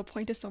guy? And they'll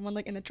point to someone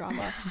like in a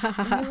drama.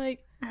 And you're like,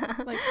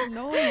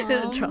 no,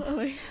 mom.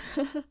 Like,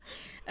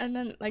 and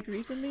then like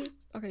recently,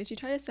 okay, she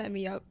tried to set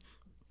me up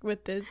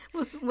with this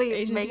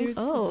Asian Ming's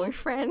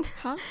boyfriend.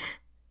 Huh?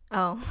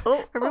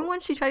 Oh. Remember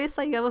when she tried to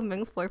set you up with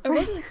Ming's boyfriend? It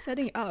wasn't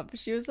setting up.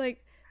 She was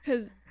like,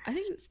 because I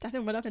think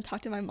Stefan went up and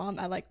talked to my mom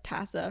at like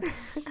TASA,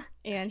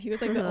 and he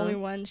was like the only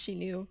one she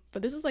knew.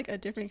 But this was like a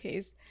different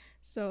case.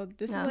 So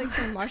this is like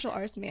some martial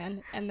arts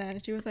man, and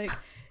then she was like,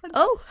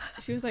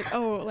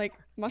 like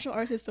martial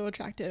arts is so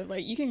attractive.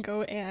 Like you can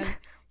go and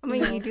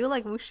you do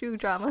like wushu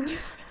dramas.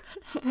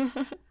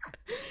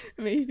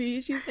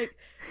 Maybe she's like,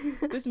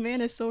 this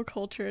man is so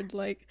cultured.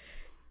 Like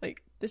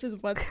this is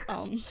what's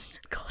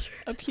cultured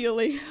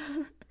appealing.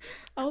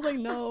 I was like,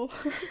 no.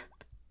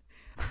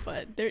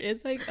 But there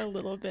is like a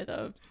little bit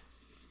of,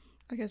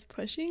 I guess,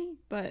 pushing,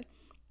 but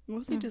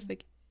mostly just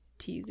like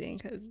teasing,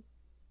 because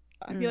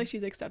I feel like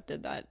she's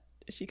accepted that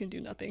she can do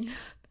nothing.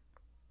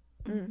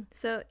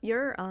 So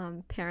your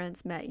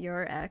parents met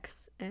your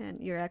ex,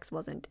 and your ex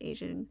wasn't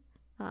Asian.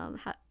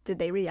 Did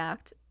they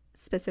react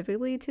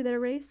specifically to their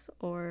race,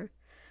 or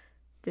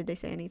did they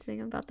say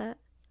anything about that?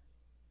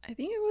 I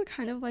think it was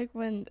kind of like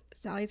when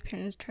Sally's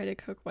parents tried to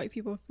cook white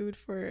people food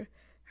for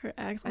her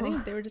ex. I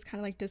think they were just kind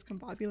of like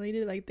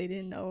discombobulated, like they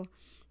didn't know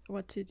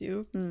what to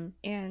do.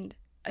 And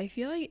I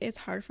feel like it's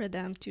hard for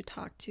them to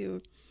talk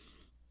to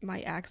my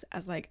ex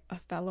as like a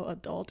fellow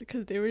adult,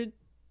 because they were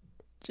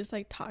just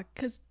like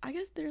because I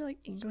guess their like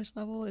English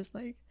level is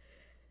like,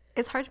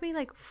 it's hard to be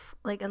like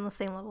on the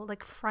same level,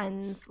 like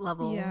friends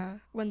level. Yeah,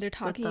 when they're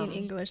talking in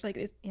English, like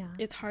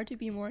it's hard to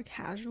be more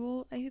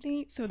casual, I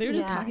think. So they were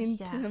just talking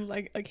to him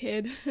like a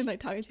kid, and like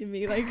talking to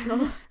me like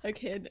a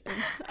kid. And,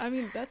 I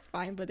mean, that's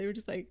fine, but they were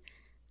just like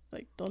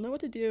don't know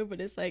what to do.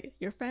 But it's like,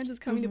 your friends is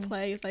coming to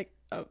play. It's like,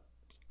 oh,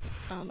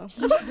 I don't know.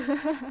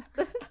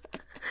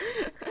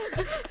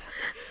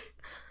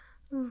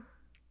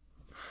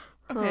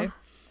 Okay,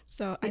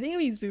 so I think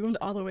we zoomed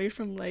all the way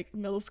from like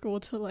middle school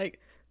to like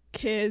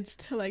kids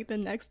to like the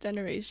next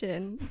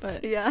generation.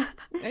 But yeah,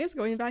 I guess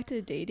going back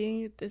to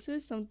dating, this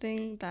is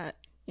something that,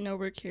 you know,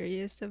 we're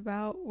curious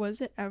about. Was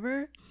it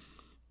ever,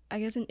 I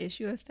guess, an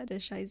issue of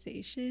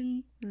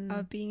fetishization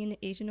of being an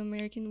Asian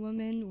American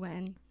woman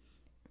when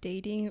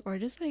dating, or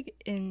just like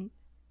in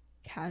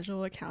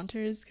casual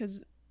encounters?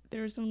 Because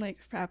there were some like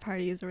frat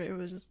parties where it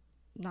was just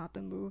not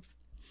the move.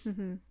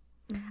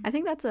 I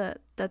think that's a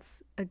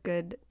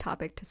good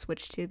topic to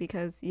switch to,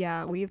 because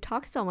we've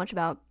talked so much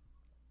about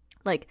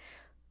like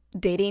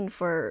dating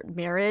for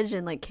marriage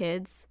and like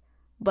kids,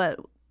 but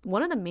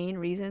one of the main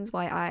reasons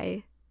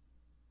why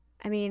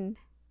I mean,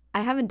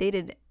 I haven't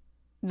dated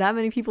that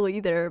many people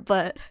either,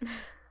 but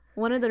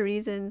one of the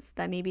reasons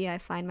that maybe I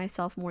find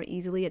myself more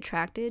easily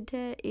attracted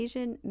to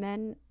Asian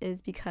men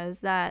is because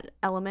that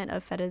element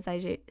of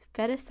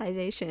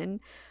fetishization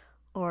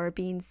or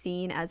being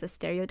seen as a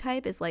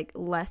stereotype is like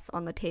less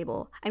on the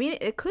table. I mean,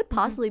 it could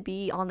possibly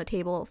be on the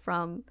table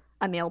from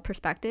a male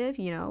perspective,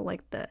 you know,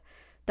 like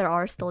there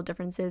are still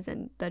differences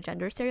in the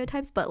gender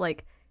stereotypes, but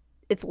like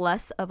it's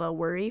less of a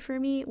worry for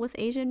me with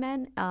Asian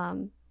men,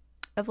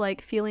 of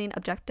like feeling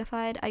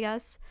objectified, I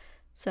guess.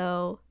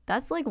 So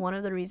that's like one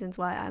of the reasons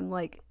why I'm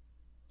like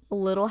a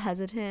little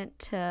hesitant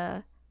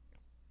to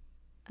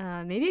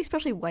maybe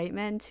especially white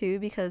men too,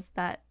 because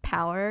that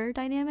power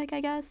dynamic,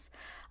 I guess,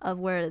 of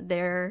where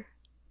they're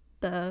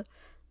the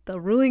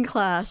ruling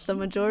class, the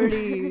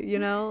majority, you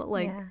know,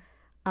 like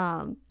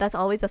that's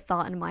always a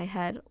thought in my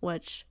head,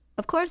 which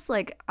of course,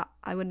 like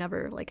I would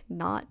never like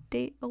not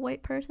date a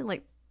white person,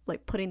 like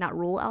putting that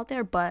rule out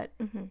there, but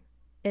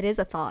it is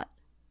a thought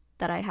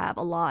that I have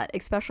a lot,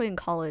 especially in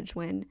college,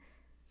 when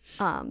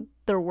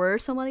there were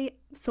so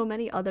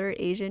many other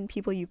Asian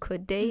people you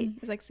could date.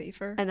 It's like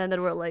safer, and then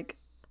there were like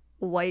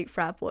white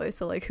frat boys,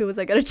 so like who was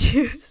I gonna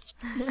choose?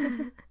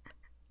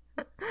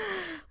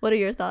 What are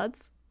your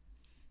thoughts?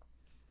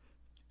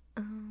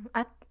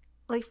 I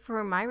like,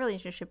 for my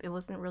relationship, it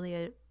wasn't really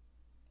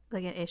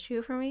an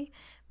issue for me,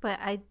 but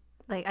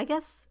like, I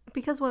guess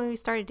because when we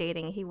started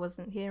dating, he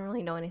didn't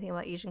really know anything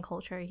about Asian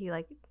culture. He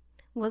like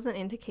wasn't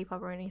into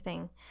K-pop or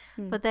anything.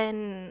 But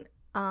then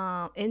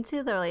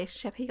into the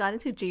relationship, he got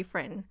into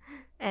GFriend,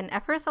 and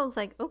at first I was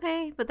like,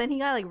 okay, but then he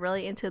got like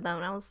really into them,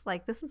 and I was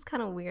like, this is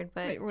kind of weird.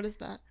 But wait, what is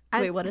that?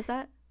 Wait, what is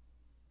that?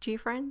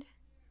 GFriend.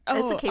 Oh,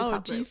 it's a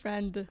K-pop group.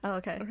 GFriend. Oh,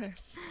 okay. Okay.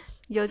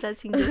 Yoja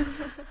친구.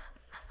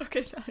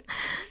 Okay, sorry.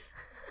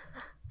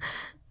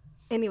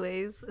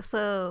 Anyways,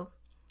 so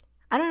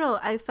I don't know.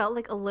 I felt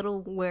like a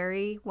little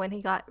wary when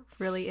he got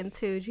really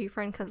into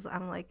GFriend, because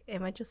I'm like,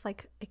 am I just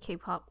like a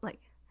K-pop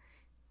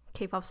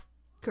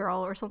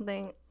girl or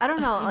something? I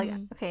don't know. Like,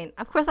 okay,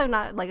 of course I'm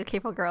not like a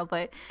K-pop girl,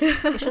 but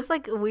it's just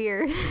like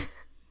weird.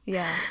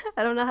 Yeah.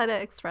 I don't know how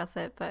to express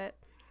it, but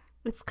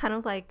it's kind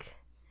of like,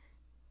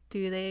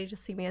 do they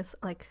just see me as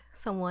like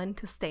someone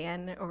to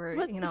stan, or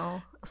What? you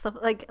know, stuff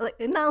like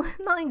not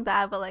like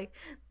that, but like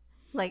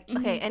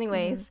okay.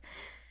 Anyways,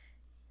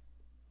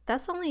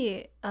 that's the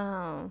only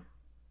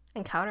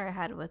encounter I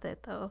had with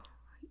it, though.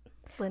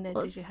 Linda,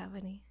 Well, did you have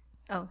any?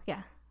 Oh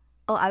yeah.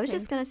 Oh, I was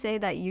just gonna say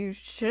that you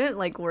shouldn't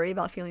like worry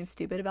about feeling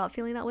stupid about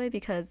feeling that way,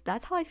 because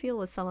that's how I feel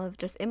with some of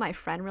just in my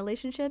friend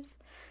relationships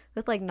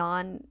with like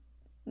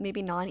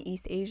maybe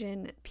non-East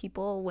Asian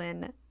people,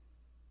 when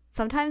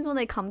sometimes when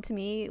they come to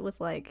me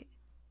with like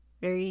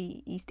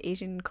very East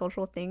Asian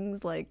cultural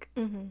things, like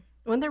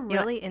when they're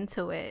really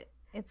into it,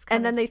 it's kind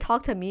and then of they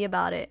talk to me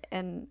about it,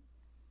 and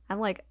I'm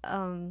like,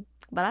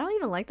 but I don't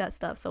even like that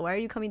stuff, so why are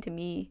you coming to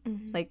me?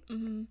 Like,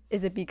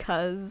 is it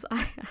because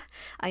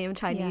I am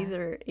Chinese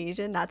or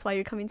Asian? That's why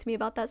you're coming to me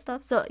about that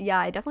stuff? So yeah,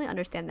 I definitely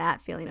understand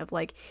that feeling of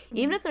like,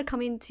 even if they're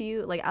coming to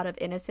you like out of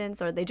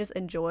innocence, or they just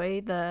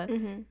enjoy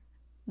the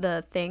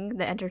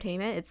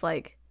entertainment, it's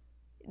like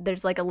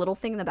there's like a little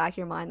thing in the back of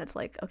your mind that's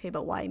like, okay,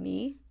 but why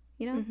me?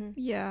 You know?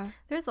 Yeah.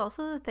 There's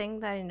also the thing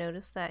that I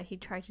noticed that he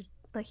tried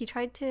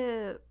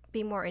to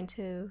be more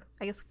into,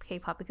 I guess,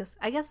 K-pop,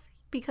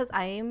 because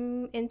I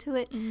am into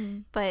it,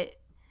 but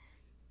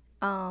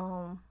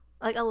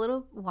like a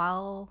little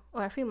while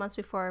or a few months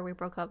before we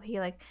broke up,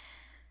 he like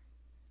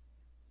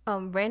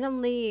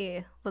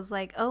randomly was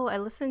like, oh, I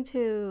listened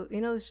to, you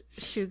know,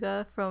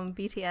 Suga from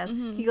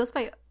BTS. He goes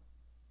by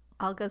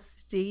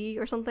August D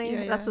or something.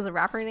 Yeah, That's his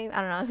rapper name. I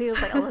don't know. He was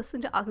like, I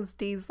listened to August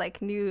D's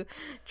like new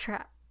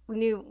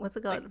what's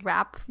it called, like,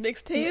 rap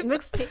mixtape.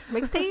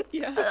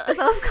 Yeah. That's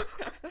what it's called.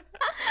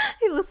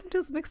 He listened to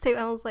his mixtape,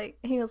 and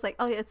he was like,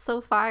 oh yeah, it's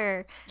so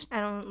fire.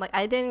 And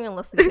I didn't even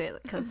listen to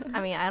it, because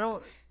I mean, I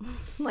don't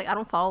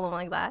follow him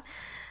like that.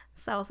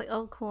 So I was like,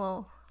 oh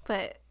cool,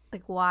 but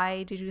like,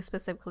 why did you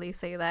specifically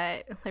say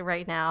that like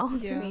right now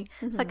to me?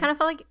 So I kind of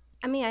felt like,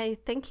 I mean, I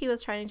think he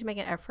was trying to make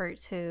an effort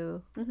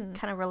to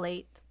kind of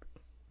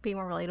be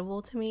more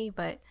relatable to me,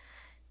 but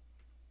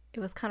it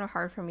was kind of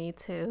hard for me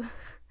to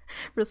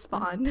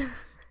respond.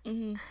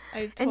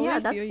 I totally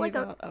and that's feel like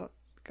you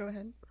go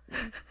ahead.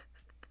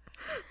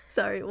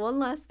 Sorry, one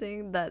last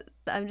thing that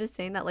I'm just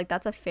saying, that like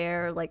that's a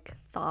fair like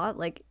thought.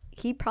 Like,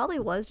 he probably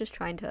was just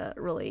trying to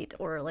relate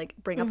or like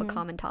bring up a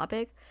common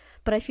topic,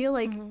 but I feel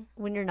like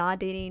when you're not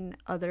dating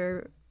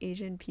other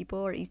Asian people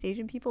or East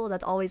Asian people,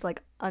 that's always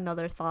like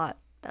another thought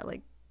that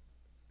like,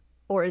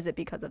 or is it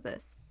because of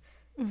this?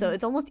 So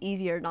it's almost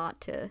easier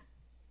not to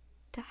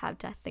have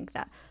to think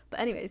that. But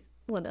anyways,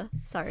 Linda,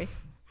 sorry.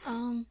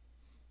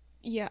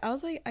 Yeah, I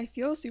was like, I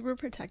feel super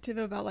protective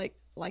about like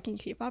liking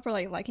K-pop or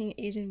like liking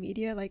Asian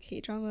media, like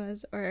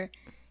K-dramas or,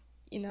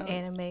 you know,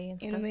 anime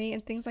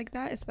and things like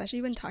that,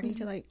 especially when talking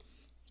to like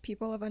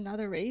people of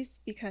another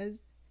race,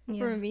 because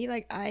for me,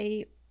 like,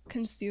 I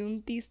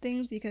consume these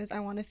things because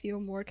I want to feel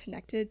more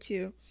connected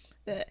to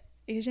the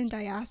Asian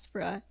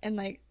diaspora, and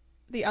like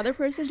the other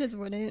person just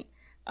wouldn't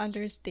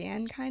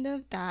understand kind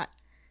of that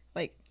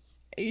like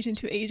Asian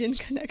to Asian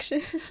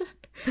connection.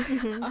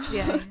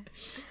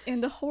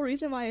 And the whole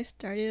reason why I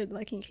started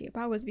liking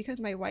K-pop was because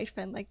my white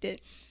friend liked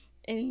it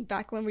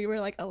back when we were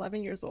like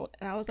 11 years old,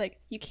 and I was like,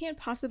 you can't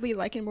possibly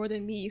like it more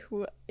than me,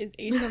 who is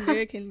Asian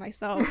American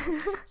myself.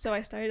 So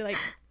I started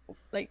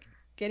like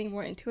getting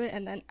more into it,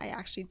 and then I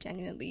actually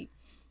genuinely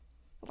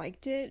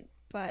liked it.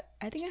 But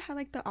I think I had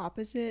like the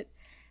opposite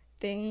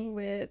thing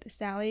with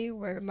Sally,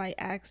 where my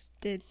ex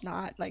did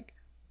not like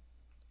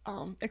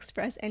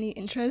express any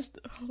interest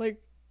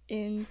like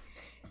in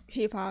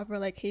K-pop or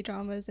like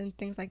K-dramas and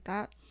things like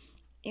that.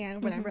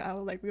 And whenever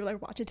we would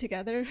like watch it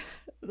together,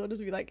 they'll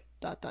just be like ...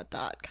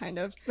 kind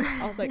of.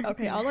 I was like,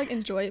 okay, I'll like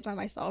enjoy it by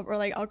myself, or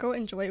like I'll go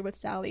enjoy it with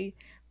Sally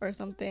or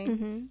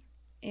something.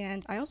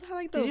 And I also have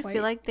like Did you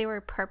feel like they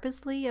were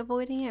purposely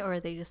avoiding it, or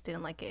they just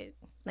didn't like it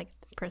like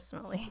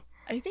personally?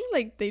 I think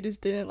like they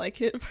just didn't like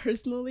it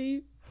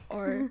personally,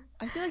 or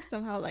I feel like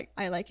somehow like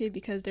I like it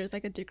because there's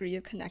like a degree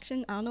of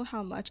connection. I don't know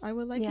how much I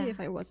would like it if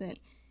I wasn't,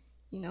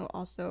 you know,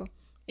 also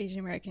Asian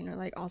American or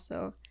like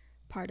also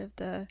part of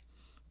the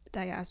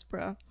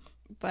diaspora.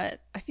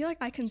 But I feel like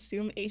I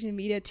consume Asian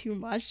media too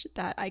much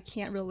that I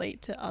can't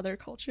relate to other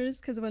cultures,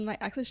 because when my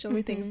exes show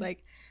me things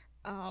like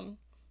oh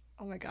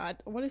my god,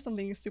 what is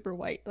something super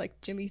white,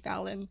 like Jimmy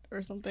Fallon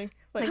or something,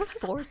 like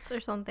sports or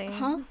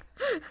something?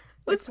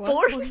 With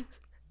sports?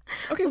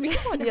 Okay, we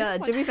can watch. Yeah,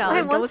 Jimmy Okay,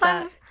 Fallon. Go one with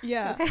time, that.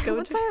 Yeah. okay, Go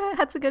one time I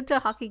had to go to a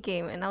hockey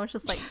game, and I was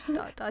just like,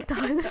 dot, dot,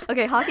 dot.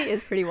 Okay, hockey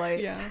is pretty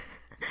white. Yeah.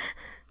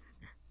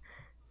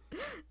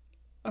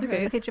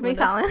 Okay. Okay, Jimmy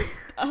Linda. Fallon.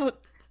 Oh,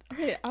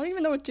 okay. I don't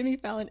even know what Jimmy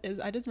Fallon is.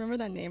 I just remember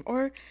that name.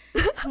 Or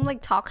Some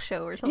like talk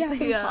show or something. yeah,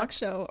 some Yeah. talk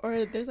show.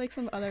 Or there's like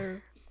some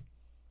other.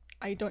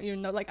 I don't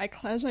even know. Like I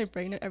cleanse my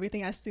brain of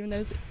everything as soon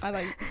as I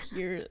like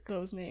hear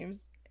those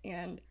names,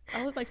 and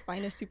I would like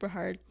find it super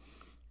hard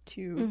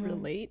to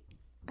relate.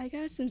 I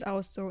guess since I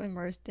was so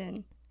immersed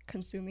in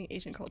consuming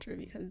Asian culture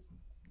because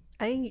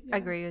I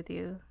agree with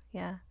you.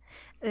 Yeah.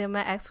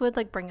 My ex would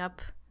like bring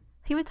up,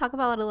 he would talk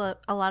about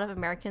a lot of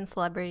American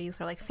celebrities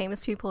or like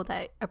famous people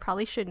that I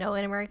probably should know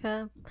in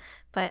America,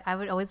 but I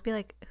would always be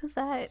like, who's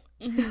that?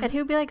 And he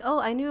would be like, oh,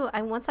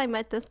 once I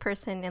met this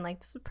person and like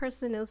this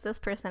person knows this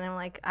person. I'm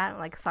like,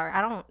 sorry,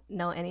 I don't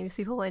know any of these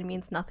people. It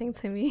means nothing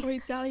to me.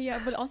 Wait, Sally, yeah,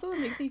 but also it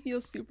makes me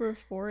feel super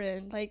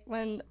foreign. Like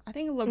when I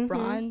think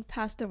LeBron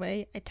passed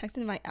away, I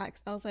texted my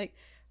ex. I was like,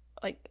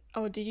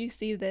 oh, did you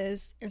see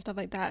this and stuff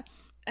like that?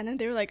 And then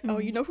they were like, oh,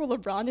 you know who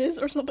LeBron is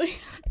or something?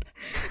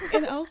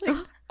 And I was like,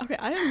 okay,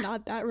 I am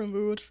not that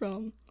removed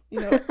from,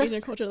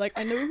 Asian culture. Like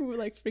I know who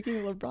like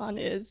freaking LeBron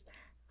is.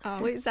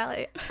 Wait,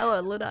 Sally. Oh,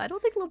 Linda, I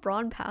don't think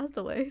LeBron passed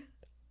away.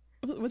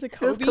 Was it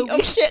Kobe? Kobe.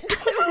 Oh shit. It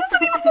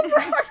wasn't even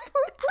LeBron.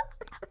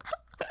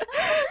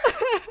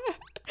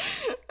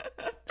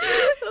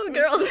 Oh,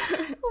 girl.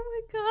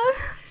 Oh my god.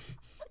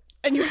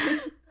 Anyway.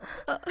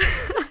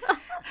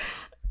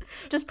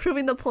 Just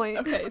proving the point.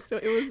 Okay, so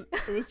it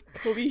was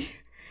Kobe.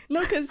 No,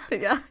 because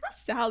Yeah.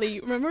 Sally,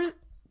 remember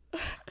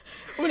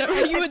whenever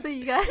you would Texting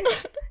you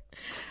guys.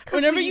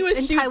 whenever you would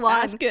in shoot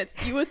Taiwan. baskets,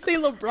 you would say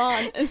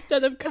LeBron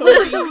instead of It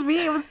wasn't Kobe. just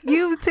me, it was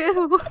you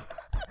too.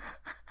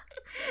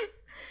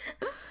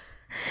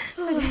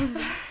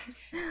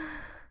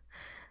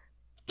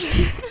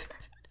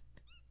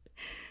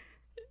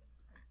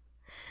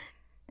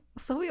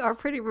 So we are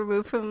pretty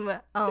removed from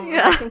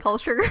American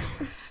culture.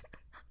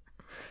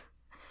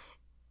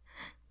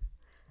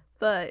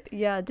 But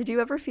yeah, did you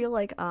ever feel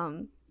like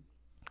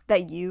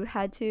that you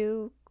had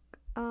to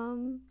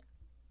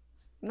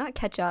not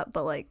catch up,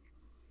 but like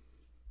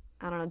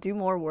I don't know, do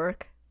more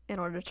work in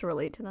order to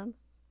relate to them?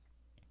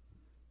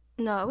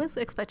 No, I always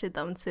expected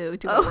them to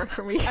do the work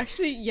for me.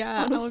 Actually, yeah,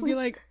 I would Honestly. be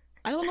like,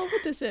 I don't know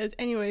what this is.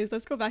 Anyways,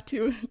 let's go back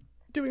to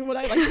doing what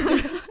I like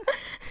to do.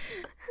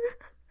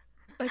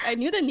 Like I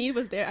knew the need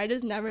was there. I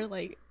just never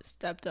like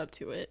stepped up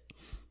to it.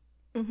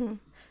 Mm-hmm.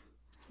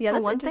 Yeah,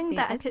 that's One thing interesting.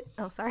 that I could.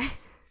 Oh, sorry.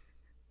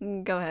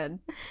 Go ahead.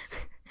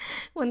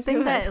 One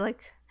thing that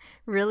like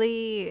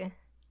really,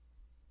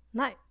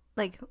 not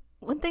like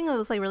one thing that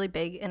was like really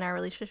big in our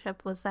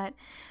relationship was that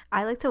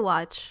I like to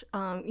watch,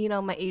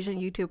 my Asian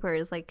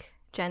YouTubers like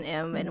Jen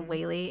M and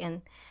Whaley,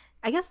 and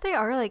I guess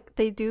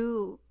they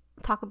do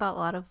talk about a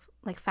lot of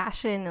like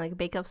fashion and like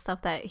makeup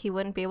stuff that he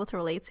wouldn't be able to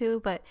relate to,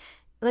 but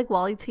like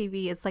Wally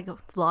TV, it's like a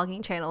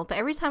vlogging channel. But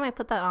every time I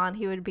put that on,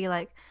 he would be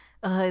like,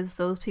 it's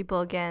those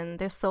people again.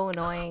 They're so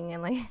annoying.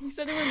 And like, You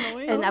said they were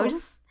annoying. and I was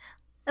just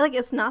like,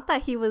 it's not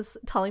that he was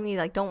telling me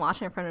like, don't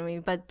watch it in front of me,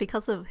 but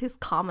because of his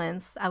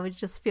comments, I would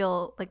just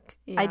feel like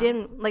I Yeah.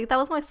 didn't like, that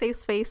was my safe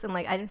space. And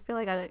like, I didn't feel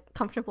like I was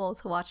comfortable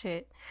to watch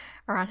it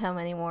around him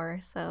anymore.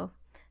 So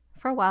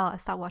for a while, I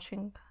stopped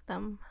watching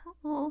them,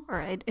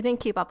 or I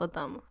didn't keep up with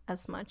them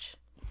as much.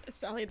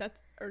 Sally, that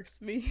irks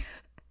me.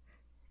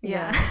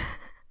 Yeah.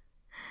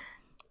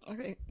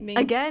 Okay, me.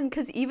 Again,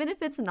 because even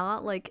if it's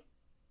not like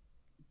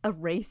a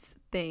race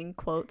thing,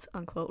 quote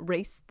unquote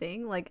race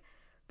thing, like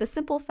the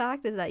simple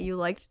fact is that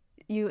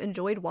you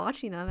enjoyed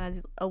watching them as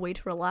a way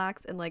to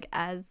relax, and like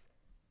as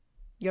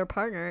your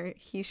partner,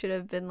 he should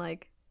have been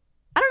like,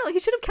 I don't know, he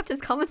should have kept his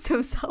comments to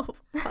himself.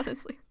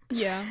 Honestly,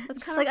 Yeah. that's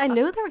kind Like, of I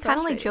knew they were kind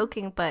of like frustrating.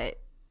 joking, but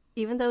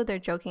even though they're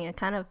joking, it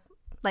kind of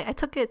like I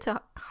took it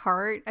to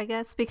heart, I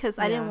guess, because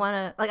I didn't Yeah.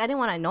 want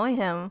to annoy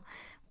him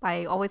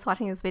by always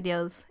watching his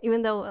videos,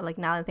 even though like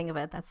now that I think of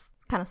it, that's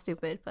kind of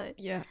stupid, but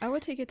Yeah, I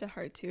would take it to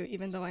heart too,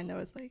 even though I know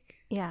it's like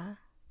yeah.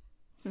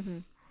 Mm-hmm.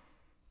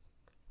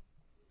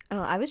 Oh,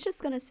 I was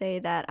just gonna say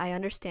that I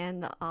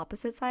understand the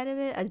opposite side of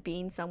it as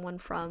being someone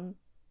from,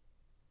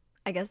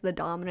 I guess, the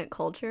dominant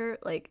culture.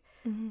 Like,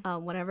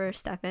 Mhm. whenever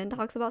Stefan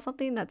talks about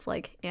something that's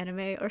like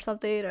anime or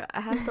something, or I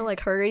have to like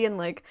hurry and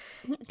like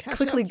catch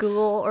quickly up.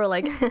 Google or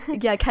like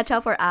catch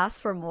up or ask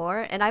for more.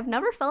 And I've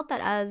never felt that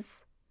as,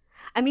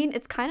 I mean,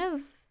 it's kind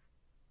of,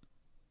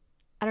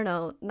 I don't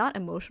know, not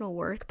emotional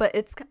work, but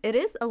it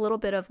is a little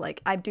bit of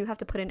like I do have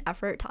to put in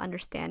effort to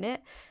understand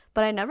it,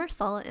 but I never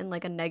saw it in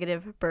like a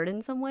negative,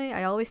 burdensome way.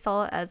 I always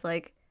saw it as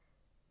like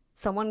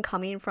someone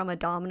coming from a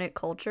dominant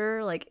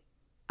culture, like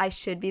I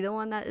should be the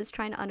one that is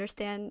trying to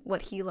understand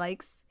what he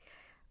likes,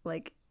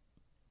 like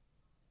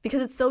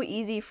because it's so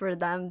easy for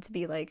them to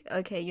be like,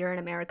 okay, you're in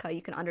America,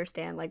 you can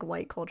understand like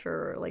white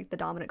culture or like the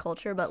dominant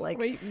culture, but like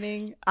Wait,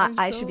 Ming.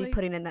 I so, should be like,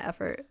 putting in the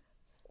effort.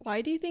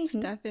 Why do you think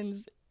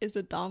Stefan's is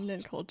the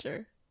dominant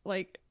culture?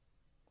 Like,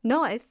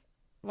 No,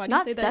 Why do you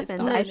Not say that it's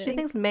Stefan. dominant? She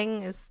thinks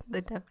Ming is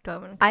the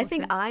dominant I culture.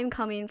 think I'm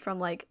coming from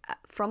like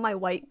from my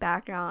white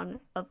background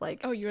of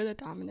like, Oh, you're the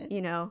dominant.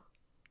 you know,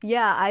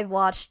 yeah, I've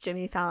watched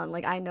Jimmy Fallon.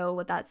 Like I know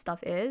what that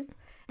stuff is,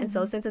 and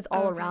so since it's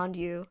all Okay. around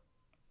you,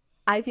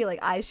 I feel like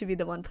I should be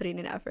the one putting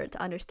in effort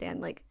to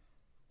understand like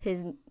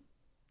his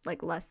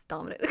like less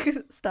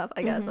dominant stuff,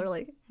 I guess, or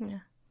like Yeah.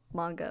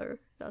 manga or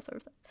that sort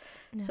of stuff.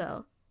 Yeah.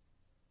 So,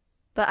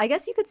 but I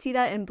guess you could see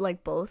that in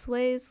like both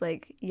ways.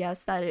 Like,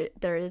 yes,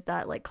 there is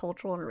that like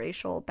cultural and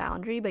racial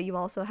boundary, but you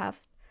also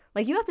have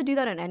like you have to do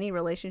that in any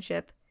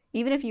relationship,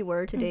 even if you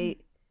were to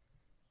date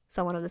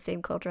someone of the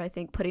same culture. I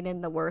think putting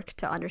in the work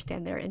to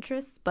understand their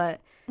interests,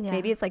 but Yeah.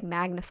 maybe it's like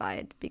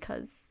magnified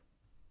because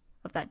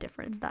of that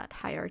difference, that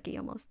hierarchy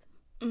almost.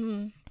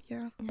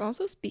 Yeah. But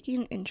also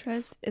speaking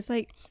interest, it's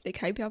like they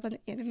hype you up on the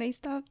anime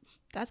stuff.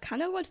 That's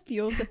kind of what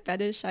fuels the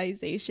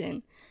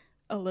fetishization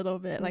a little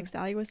bit. Like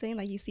Sally was saying,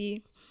 like you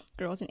see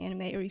girls in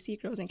anime or you see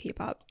girls in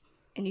K-pop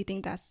and you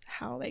think that's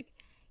how like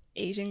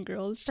Asian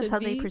girls should That's how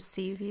be. they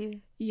perceive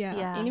you. Yeah.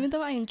 Yeah. And even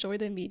though I enjoy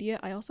the media,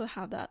 I also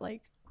have that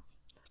like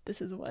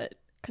this is what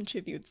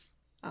contributes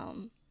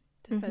to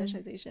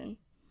fetishization.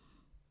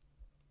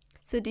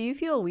 So do you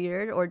feel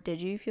weird, or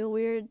did you feel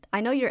weird? I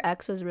know your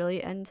ex was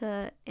really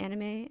into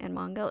anime and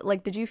manga.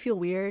 Like, did you feel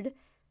weird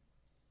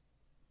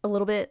a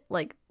little bit,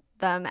 like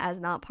them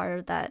as not part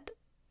of that,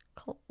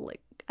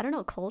 like, I don't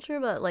know, culture,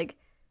 but like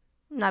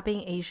Not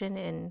being Asian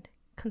and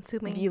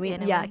consuming viewing,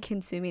 anime. yeah,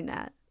 consuming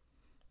that.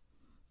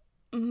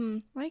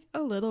 Like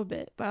a little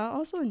bit, but I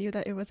also knew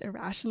that it was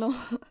irrational.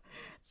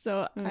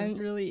 So I didn't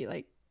really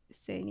like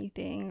say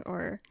anything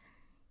or,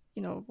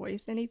 you know,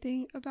 voice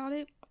anything about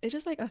it. It's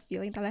just like a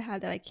feeling that I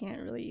had that I can't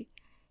really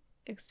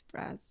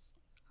express.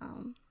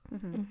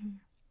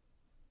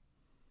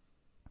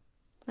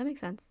 That makes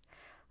sense.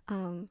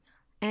 And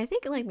I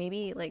think like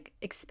maybe like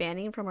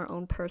expanding from our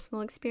own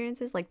personal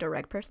experiences, like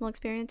direct personal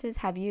experiences,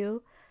 have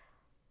you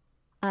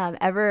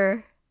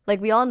ever, like,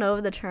 we all know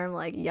the term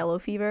like yellow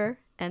fever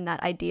and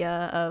that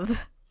idea of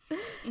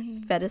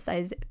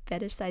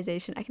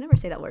fetishization. I can never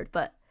say that word,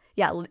 but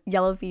yeah,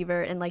 yellow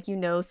fever, and like, you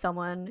know,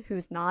 someone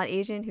who's not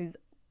Asian who's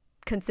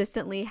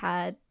consistently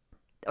had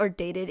or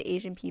dated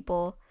Asian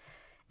people,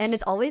 and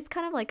it's always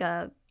kind of like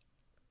a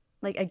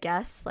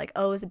guess, like,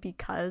 oh, is it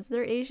because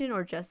they're Asian,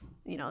 or just,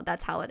 you know,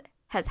 that's how it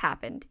has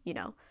happened, you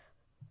know.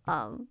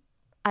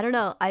 I don't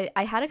know.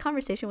 I had a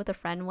conversation with a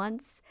friend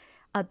once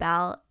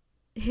about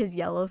his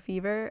yellow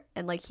fever,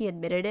 and like he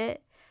admitted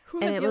it, Who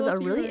and has it was yellow a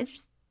really fever?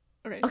 interesting.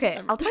 Okay,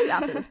 Okay, I'll tell you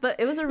after this, but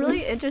it was a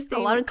really interesting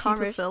A lot of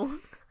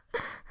conversation.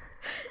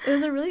 It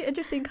was a really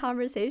interesting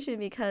conversation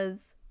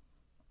because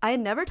I had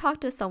never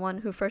talked to someone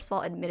who, first of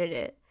all, admitted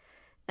it.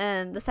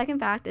 And the second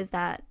fact is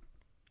that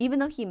even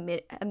though he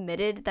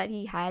admitted that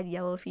he had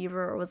yellow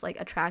fever or was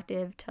like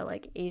attractive to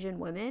like Asian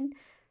women,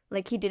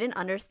 like he didn't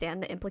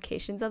understand the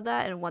implications of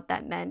that and what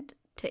that meant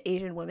to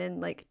Asian women,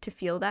 like to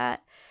feel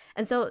that.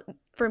 And so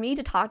for me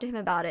to talk to him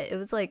about it, it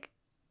was like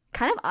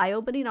kind of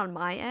eye-opening on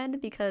my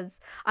end, because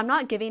I'm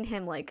not giving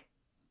him like,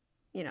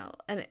 you know,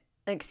 an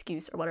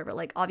excuse or whatever.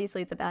 Like,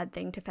 obviously it's a bad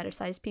thing to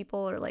fetishize people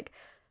or like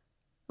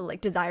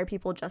desire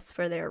people just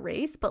for their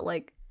race, but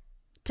like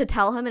to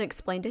tell him and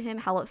explain to him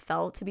how it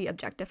felt to be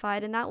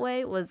objectified in that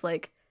way was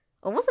like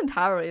almost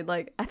empowering.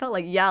 Like, I felt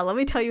like, yeah, let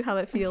me tell you how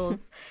it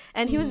feels.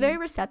 And he was very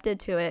receptive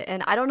to it,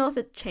 and I don't know if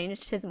it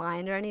changed his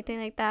mind or anything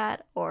like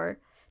that, or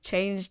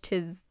changed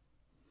his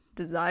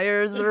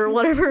desires or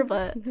whatever,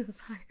 but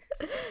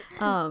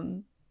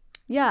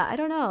yeah, I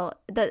don't know.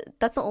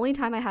 That's the only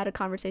time I had a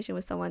conversation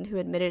with someone who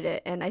admitted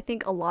it. And I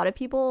think a lot of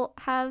people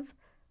have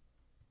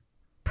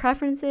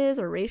preferences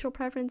or racial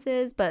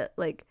preferences, but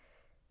like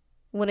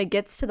when it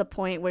gets to the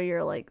point where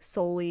you're like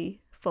solely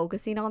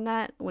focusing on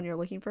that when you're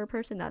looking for a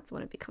person, that's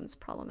when it becomes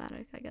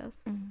problematic, I guess.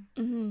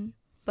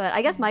 But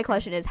I guess my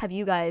question is, have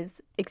you guys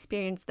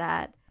experienced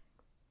that,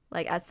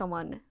 like, as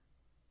someone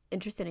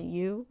interested in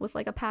you with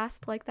like a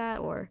past like that,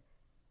 or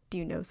do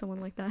you know someone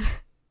like that?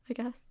 I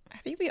guess I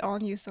think we all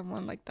knew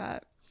someone like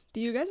that.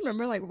 Do you guys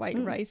remember like White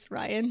Rice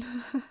Ryan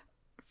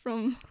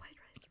from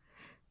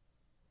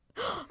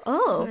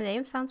Oh, The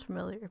name sounds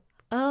familiar.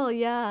 oh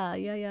yeah.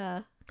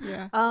 Yeah.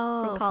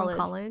 Oh, college. from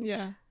college?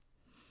 Yeah.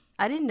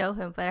 I didn't know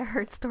him, but I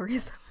heard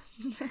stories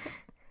of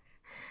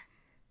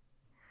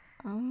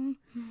him.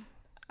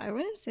 I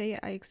wouldn't say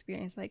I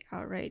experienced like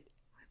outright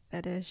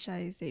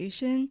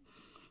fetishization,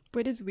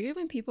 but it's weird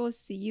when people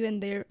see you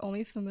and they're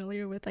only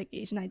familiar with like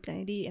Asian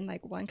identity in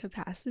like one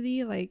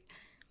capacity. Like,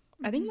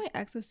 I think my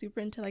ex was super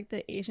into like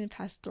the Asian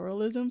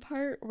pastoralism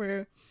part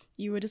where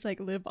you would just like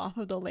live off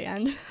of the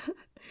land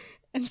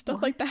and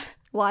stuff like that.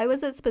 Why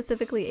was it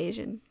specifically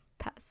Asian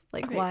past?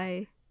 Like, Okay.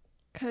 why?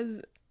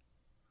 Because,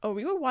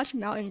 we would watch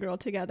Mountain Girl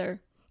together,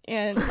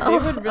 and they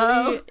would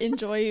really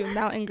enjoy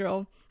Mountain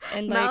Girl.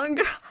 And like, Mountain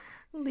Girl.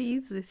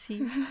 Leads the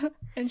sheep.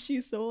 and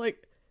she's so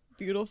like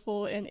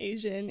beautiful and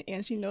Asian,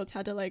 and she knows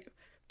how to like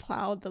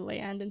plow the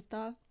land and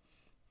stuff.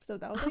 So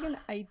that was like an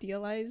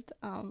idealized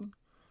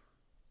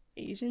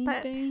Asian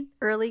That thing.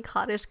 Early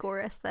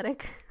cottagecore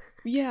aesthetic.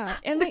 Yeah,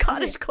 and The like,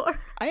 cottagecore.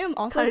 I am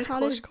also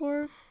Cottagecore.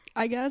 cottagecore,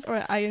 I guess,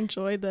 or I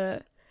enjoy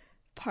the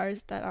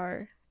parts that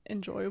are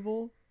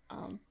enjoyable.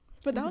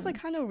 But that was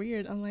like kind of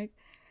weird. I'm like,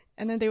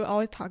 and then they would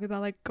always talk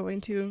about like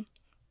going to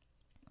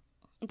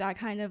that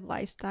kind of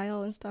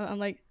lifestyle and stuff. I'm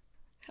like,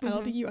 I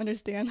don't think you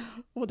understand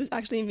what this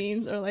actually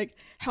means, or like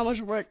how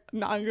much work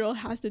Mountain Girl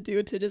has to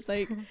do to just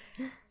like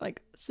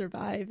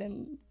survive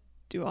and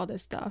do all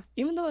this stuff.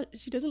 Even though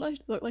she doesn't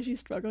look like she's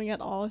struggling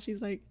at all, she's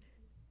like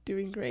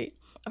doing great.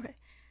 Okay,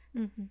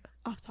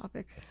 off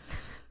topic.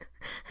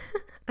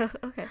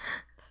 Okay.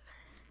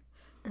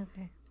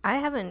 I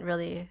haven't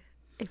really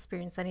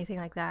experienced anything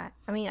like that.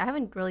 I mean, I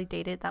haven't really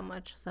dated that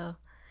much, so.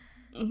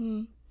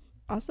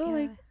 Also,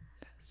 like,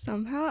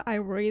 somehow I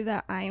worry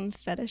that I'm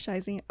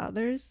fetishizing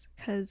others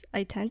because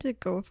I tend to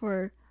go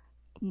for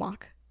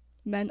mock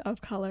men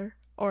of color,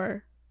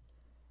 or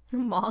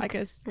mock. I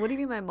guess. What do you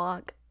mean by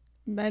mock?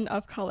 Men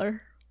of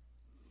color.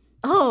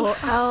 Oh,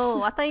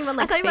 I thought you meant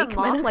like fake men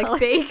men of like color.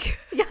 fake.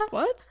 Yeah.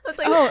 What? That's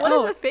like, what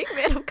is a fake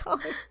man of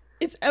color?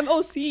 It's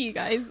MOC,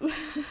 guys.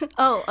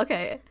 Oh,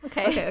 okay.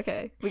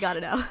 Okay. We got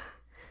it now.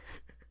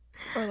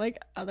 Or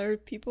like other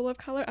people of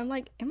color. I'm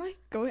like, am I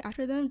going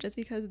after them just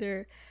because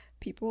they're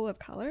people of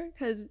color?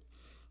 Because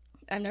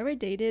I've never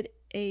dated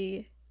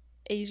a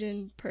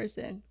Asian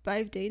person, but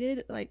I've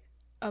dated like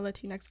a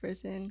Latinx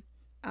person,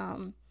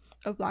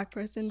 a Black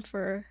person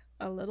for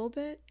a little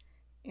bit,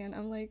 and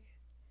I'm like,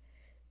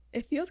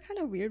 it feels kind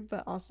of weird,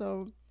 but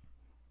also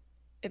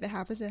if it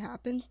happens, it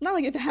happens. Not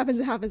like if it happens,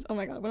 it happens. Oh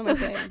my god, what am I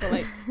saying? But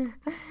like,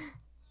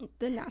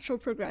 the natural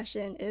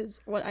progression is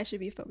what I should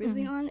be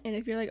focusing on. And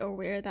if you're like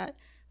aware that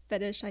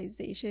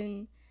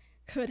fetishization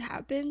could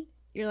happen,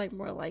 you're like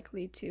more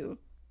likely to,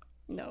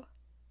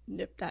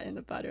 nip that in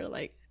the bud, or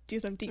like do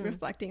some deep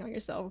reflecting on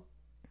yourself.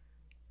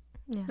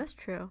 Yeah, that's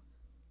true.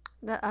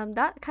 That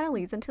kind of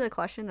leads into the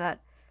question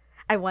that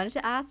I wanted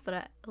to ask,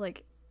 but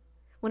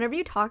whenever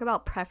you talk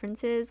about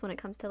preferences when it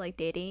comes to like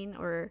dating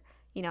or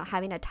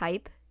having a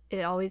type,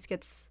 it always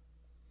gets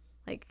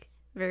like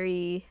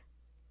very,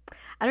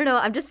 I don't know,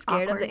 I'm just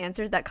scared of the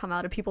answers that come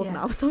out of people's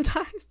mouths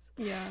sometimes.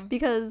 Yeah.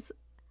 Because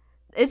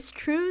it's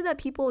true that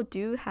people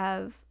do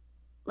have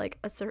like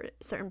a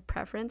certain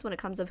preference when it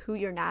comes of who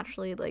you're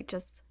naturally like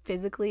just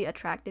physically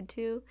attracted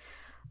to.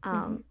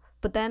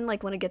 But then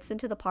like when it gets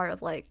into the part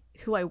of like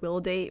who I will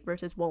date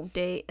versus won't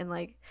date, and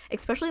like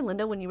especially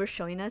Linda, when you were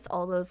showing us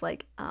all those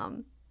like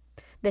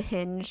the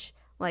Hinge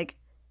like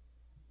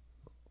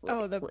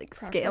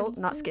scales,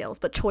 not scales,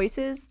 but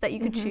choices that you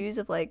could choose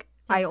of like,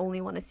 I only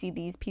want to see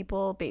these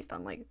people based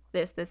on like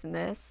this and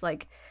this.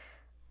 Like,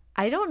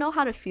 I don't know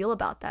how to feel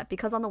about that,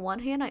 because on the one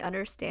hand, I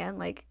understand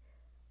like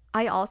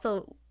I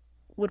also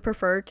would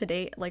prefer to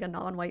date like a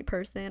non-white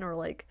person, or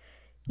like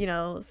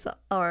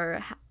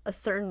or a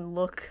certain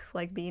look,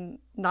 like being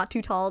not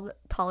too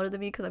taller than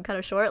me because I'm kind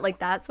of short, like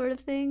that sort of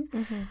thing.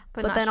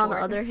 But then on the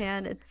other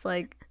hand, it's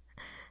like,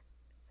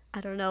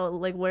 I don't know,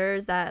 like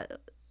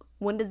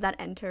when does that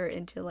enter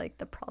into like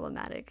the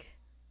problematic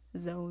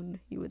zone,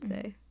 you would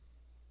say?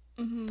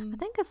 I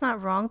think it's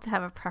not wrong to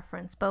have a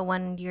preference, but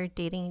when you're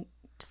dating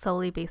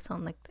solely based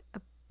on like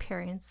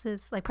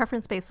appearances, like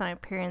preference based on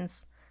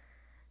appearance,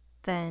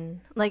 then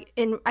like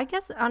I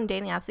guess on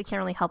dating apps you can't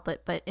really help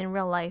it, but in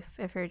real life,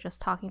 if you're just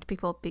talking to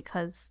people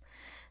because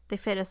they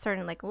fit a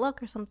certain like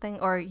look or something,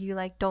 or you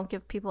like don't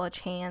give people a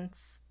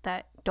chance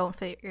that don't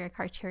fit your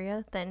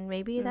criteria, then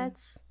maybe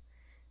that's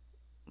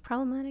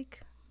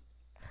problematic.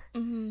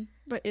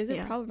 But is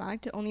it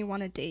problematic to only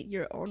want to date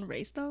your own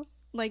race though?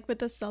 Like with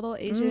the subtle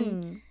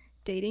Asian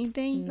dating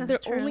thing, they're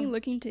only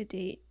looking to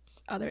date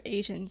other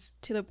Asians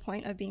to the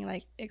point of being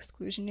like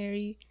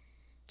exclusionary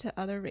to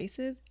other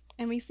races.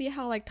 And we see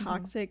how like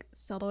toxic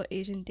subtle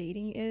Asian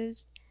dating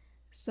is.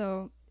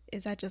 So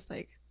is that just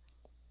like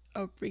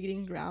a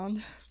breeding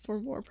ground for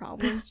more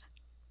problems?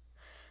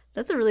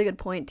 That's a really good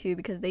point too,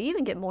 because they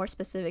even get more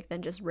specific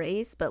than just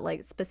race, but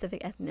like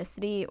specific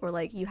ethnicity, or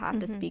like you have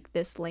to speak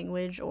this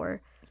language,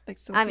 or like,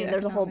 I mean,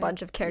 there's a whole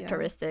bunch of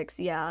characteristics,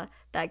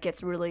 that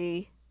gets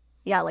really,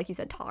 like you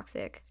said,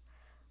 toxic.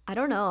 I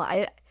don't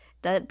know.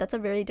 That's a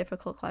very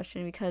difficult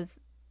question, because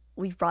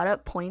we've brought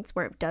up points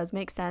where it does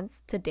make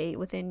sense to date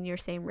within your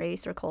same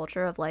race or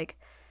culture, of like,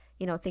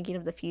 thinking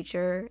of the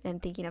future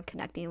and thinking of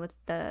connecting with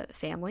the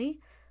family.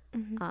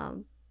 I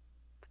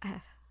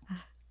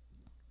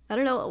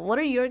don't know. What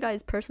are your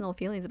guys' personal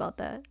feelings about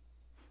that?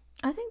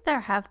 I think there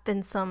have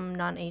been some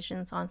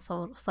non-Asians on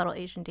subtle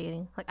Asian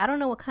dating. Like, I don't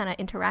know what kind of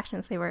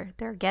interactions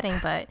they're getting,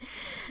 but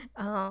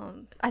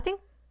I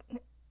think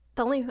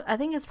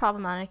it's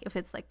problematic if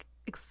it's like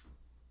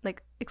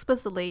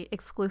explicitly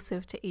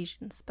exclusive to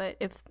Asians. But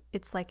if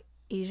it's like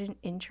Asian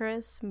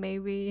interests,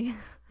 maybe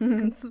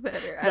it's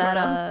better. I don't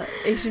know.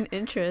 Asian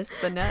interests,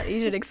 but not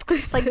Asian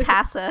exclusive. Like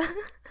TASA.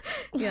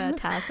 Yeah,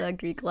 TASA,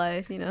 Greek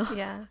life,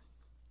 Yeah.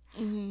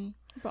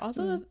 But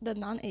also the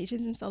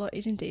non-Asians in subtle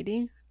Asian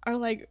dating are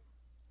like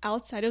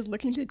outsiders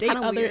looking to date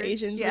Kinda other weird.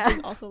 Asians, which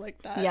is also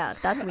like that. Yeah,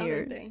 that's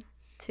weird thing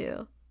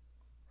too.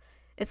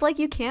 It's like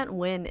you can't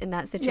win in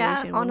that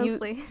situation. Yeah,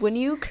 honestly. When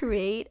you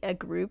create a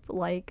group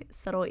like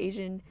subtle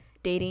Asian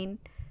dating,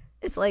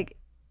 it's like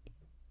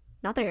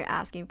not that you're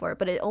asking for it,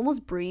 but it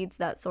almost breeds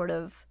that sort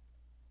of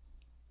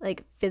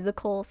like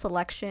physical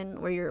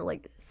selection where you're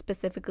like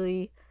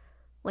specifically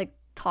like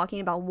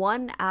talking about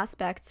one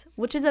aspect,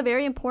 which is a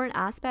very important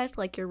aspect,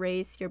 like your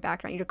race, your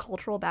background, your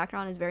cultural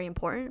background is very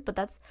important, but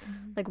that's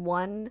like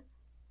one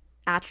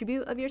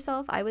attribute of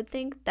yourself. I would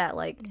think that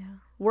like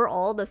we're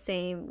all the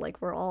same,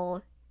 like we're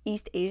all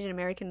East Asian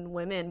American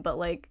women, but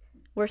like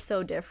we're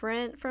so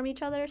different from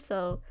each other.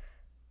 So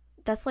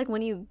that's like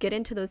when you get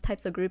into those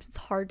types of groups, it's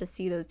hard to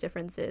see those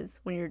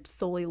differences when you're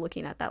solely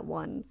looking at that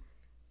one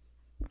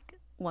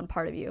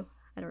part of you.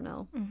 I don't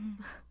know.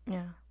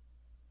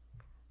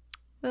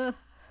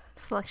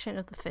 Selection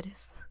of the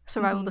fittest.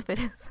 Survival of the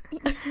fittest.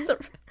 I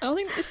don't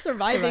think it's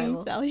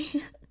surviving, Sally.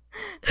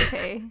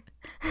 Okay.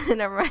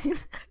 Never mind.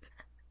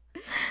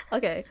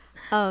 Okay.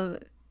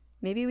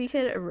 Maybe we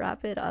could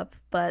wrap it up,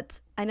 but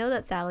I know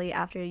that Sally,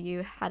 after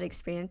you had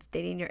experience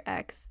dating your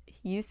ex,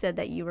 you said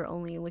that you were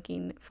only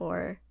looking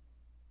for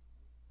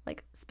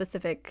like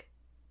specific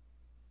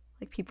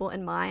like people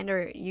in mind,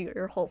 or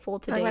you're hopeful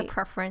to date my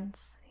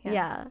preference.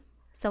 Yeah,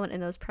 someone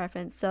in those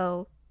preference.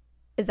 So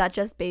is that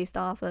just based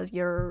off of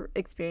your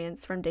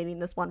experience from dating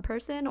this one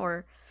person,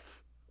 or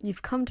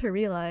you've come to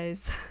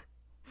realize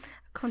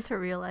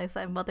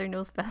that mother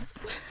knows best?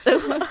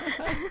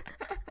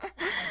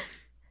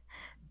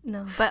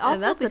 No, but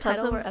also that's because the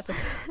title of of our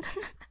episode.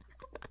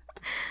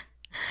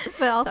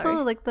 but also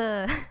Sorry. like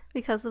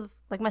because of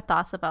like my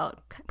thoughts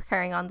about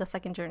carrying on the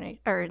second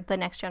journey or the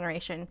next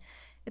generation.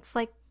 It's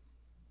like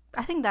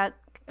I think that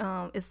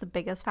is the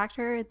biggest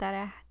factor that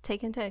I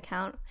take into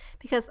account,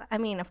 because I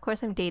mean, of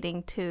course, I'm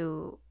dating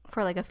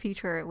for like a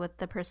future with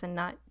the person,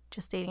 not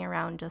just dating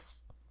around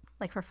just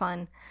like for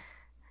fun.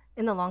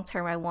 In the long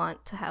term, I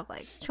want to have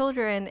like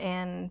children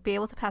and be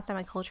able to pass down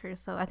my culture.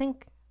 So I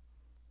think,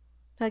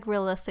 like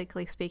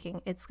realistically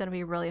speaking, it's gonna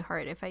be really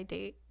hard if I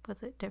date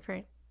with a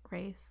different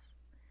race.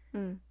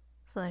 So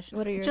that's just,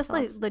 What are your just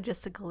like thoughts?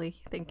 logistically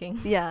thinking.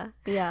 Yeah.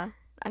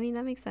 I mean,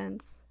 that makes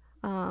sense.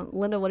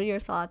 Linda, what are your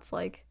thoughts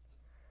like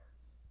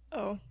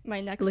Oh,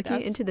 my next looking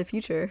steps. into the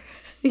future?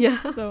 Yeah.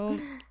 So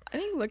I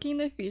think looking in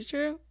the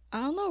future,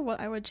 I don't know what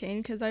I would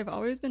change, because I've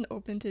always been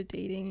open to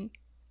dating,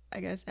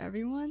 I guess,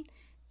 everyone.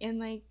 And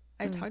like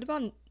I've talked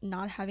about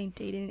not having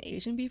dated an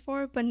Asian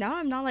before, but now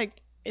I'm not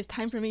like, it's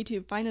time for me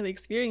to finally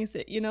experience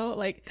it, you know?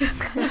 Like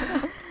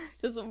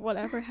just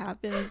whatever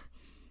happens,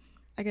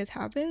 I guess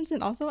happens.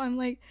 And also I'm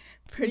like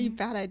pretty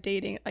bad at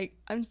dating. Like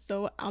I'm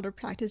so out of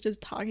practice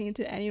just talking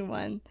to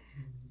anyone.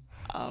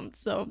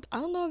 So I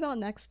don't know about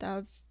next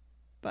steps,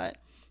 but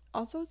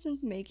also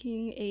since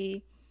making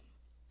a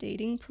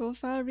dating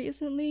profile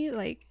recently,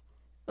 like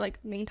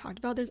Ming talked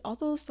about, there's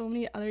also so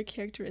many other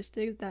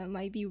characteristics that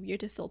might be weird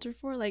to filter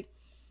for. Like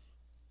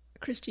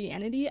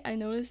Christianity, I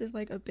noticed, is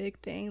like a big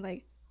thing.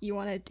 Like you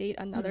want to date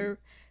another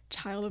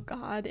child of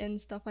God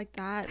and stuff like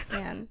that.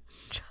 And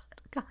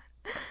God,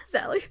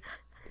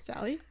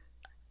 Sally?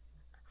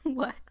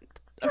 what?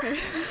 okay.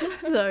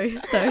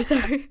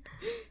 Sorry.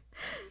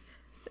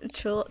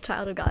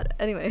 Child of God.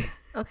 Anyway.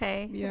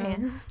 Okay. Yeah.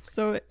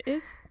 So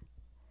it's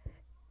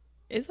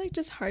like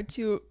just hard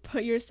to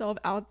put yourself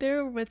out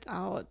there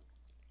without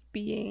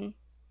being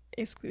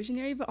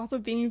exclusionary, but also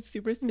being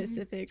super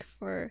specific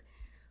for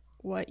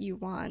what you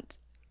want.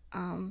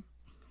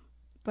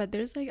 But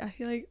there's like, I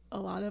feel like a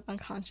lot of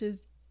unconscious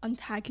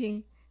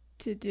unpacking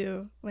to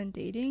do when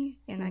dating,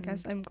 and I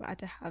guess I'm glad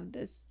to have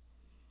this,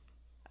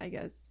 I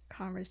guess,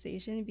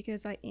 conversation,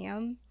 because I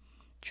am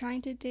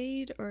trying to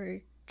date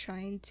or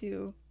trying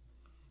to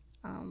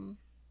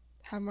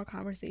have more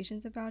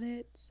conversations about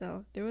it.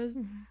 So there was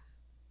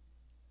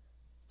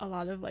a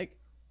lot of like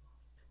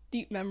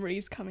deep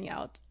memories coming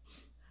out.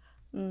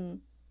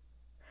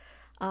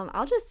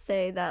 I'll just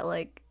say that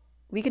like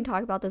we can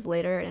talk about this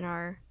later in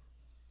our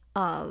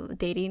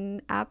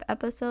dating app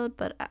episode,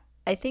 but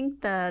I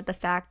think the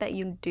fact that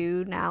you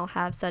do now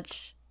have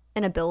such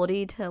an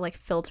ability to like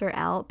filter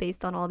out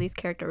based on all these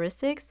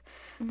characteristics,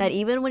 that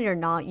even when you're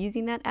not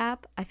using that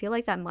app, I feel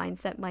like that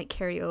mindset might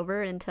carry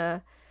over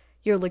into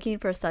you're looking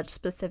for such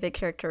specific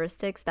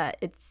characteristics that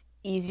it's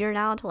easier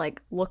now to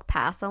like look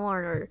past someone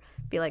or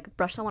be like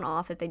brush someone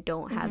off if they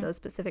don't have those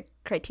specific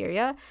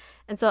criteria.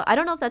 And so I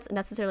don't know if that's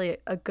necessarily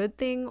a good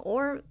thing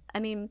or, I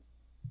mean,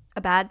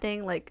 a bad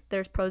thing. Like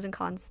there's pros and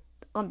cons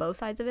on both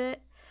sides of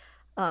it.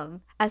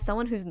 As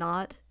someone who's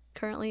not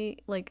currently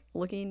like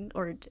looking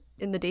or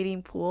in the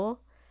dating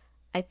pool,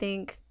 I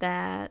think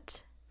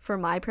that for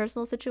my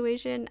personal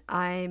situation,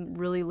 I'm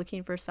really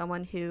looking for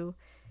someone who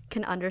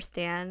can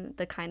understand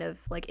the kind of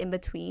like in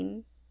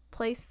between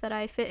place that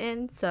I fit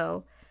in.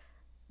 So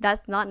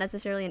that's not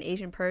necessarily an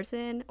Asian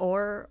person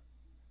or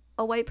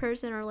a white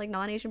person or like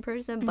non-Asian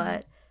person,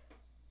 but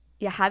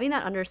yeah, having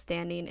that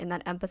understanding and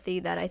that empathy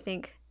that I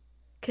think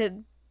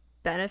could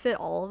benefit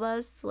all of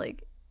us,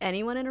 like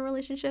anyone in a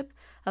relationship,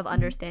 of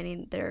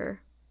understanding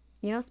their,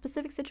 you know,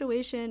 specific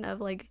situation of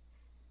like,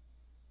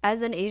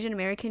 as an Asian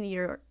American,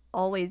 you're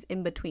always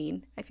in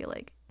between, I feel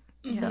like.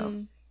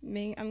 So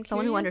Ming, I'm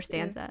someone who curious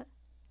understands if that.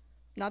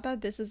 not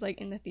that this is like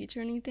in the future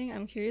or anything,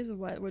 I'm curious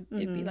what would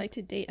it be like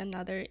to date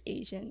another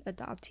Asian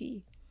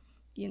adoptee,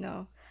 you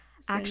know,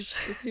 since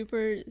it's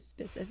super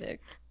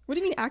specific. What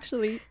do you mean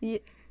actually? Yeah.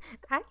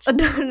 Actually?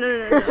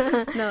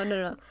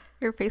 No.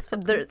 Your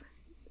Facebook group?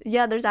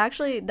 Yeah, there's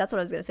actually, that's what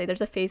I was gonna say.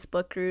 There's a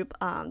Facebook group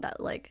that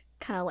like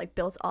kind of like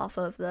built off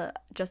of the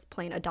just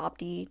plain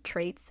adoptee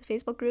traits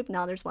Facebook group.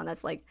 Now there's one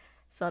that's like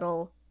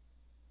subtle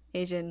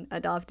Asian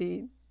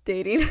adoptee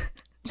dating.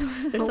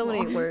 There's so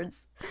many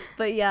words.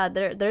 But yeah,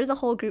 there's a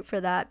whole group for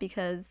that,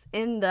 because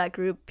in that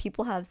group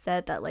people have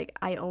said that like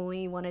I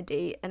only want to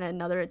date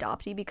another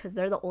adoptee because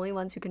they're the only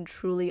ones who can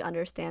truly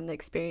understand the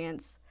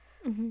experience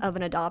of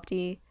an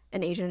adoptee,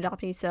 an Asian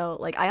adoptee. So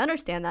like I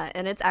understand that,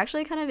 and it's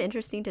actually kind of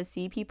interesting to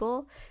see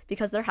people,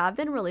 because there have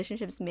been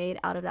relationships made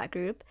out of that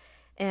group,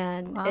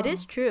 and it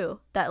is true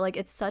that like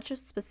it's such a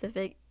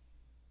specific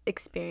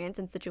experience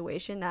and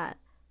situation that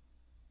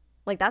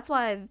like that's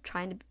why I'm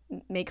trying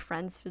to make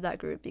friends through that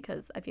group,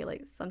 because I feel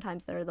like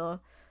sometimes they're the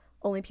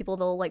only people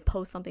that'll like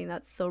post something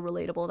that's so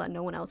relatable that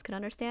no one else can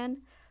understand.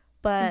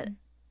 But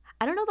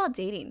I don't know about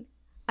dating.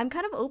 I'm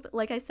kind of open,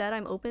 like I said,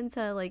 I'm open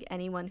to like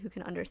anyone who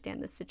can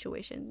understand this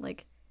situation.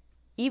 Like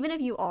even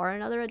if you are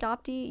another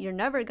adoptee, you're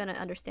never going to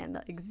understand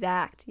the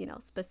exact, you know,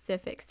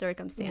 specific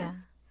circumstance.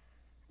 Yeah.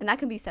 And that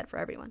can be said for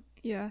everyone.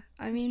 Yeah.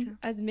 I mean,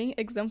 as Ming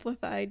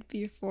exemplified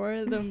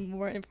before, the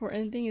more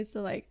important thing is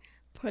to like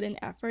put an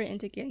effort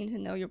into getting to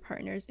know your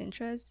partner's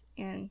interests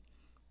and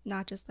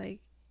not just like,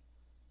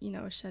 you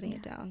know, shutting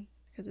it down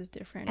because it's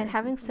different. And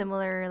having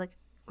similar like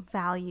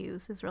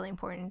values is really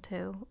important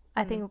too.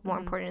 I think more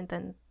important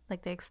than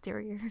like the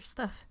exterior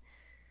stuff.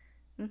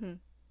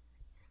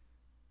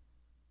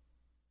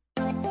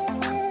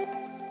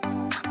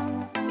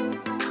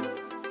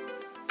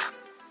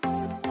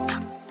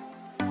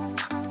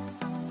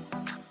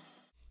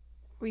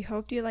 We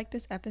hope you liked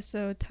this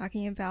episode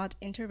talking about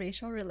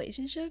interracial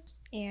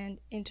relationships and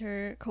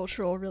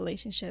intercultural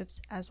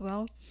relationships as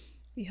well.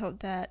 We hope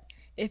that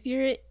if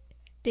you're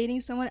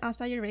dating someone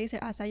outside your race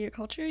or outside your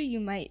culture, you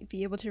might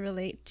be able to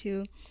relate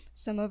to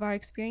some of our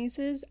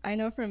experiences. I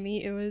know for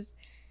me, it was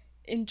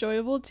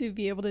enjoyable to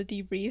be able to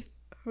debrief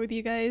with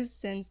you guys,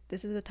 since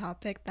this is a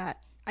topic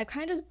that I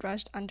kind of just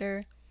brushed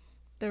under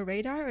the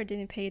radar or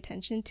didn't pay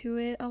attention to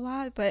it a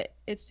lot, but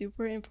it's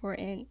super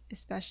important,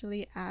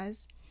 especially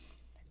as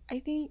I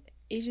think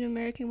Asian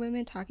American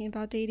women talking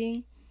about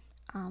dating.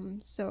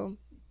 So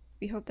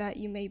we hope that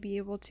you may be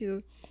able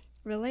to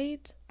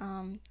relate,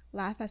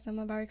 laugh at some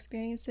of our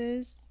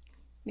experiences,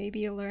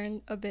 maybe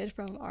learn a bit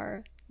from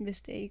our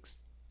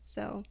mistakes.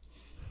 So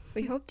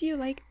we hope you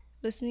like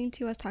listening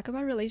to us talk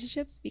about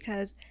relationships,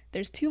 because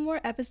there's 2 more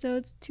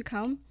episodes to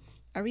come.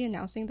 Are we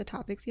announcing the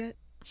topics yet?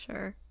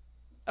 Sure.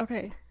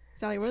 Okay.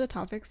 Sally, what are the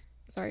topics?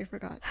 Sorry, I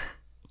forgot.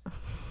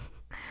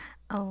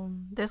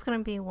 There's gonna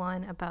be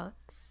one about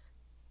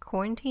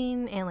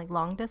quarantine and like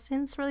long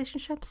distance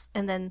relationships,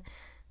 and then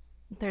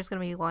there's gonna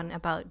be one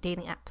about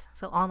dating apps,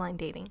 so online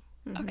dating.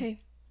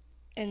 Okay,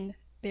 and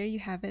there you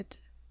have it.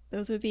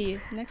 Those would be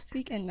next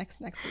week and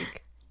next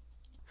week.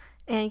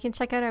 And you can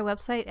check out our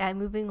website at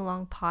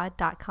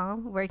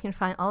movingalongpod.com, where you can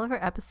find all of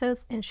our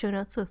episodes and show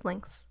notes with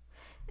links.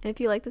 And if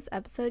you like this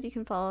episode, you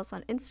can follow us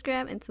on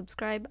Instagram and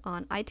subscribe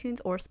on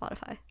iTunes or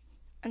Spotify.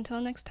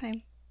 Until next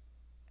time.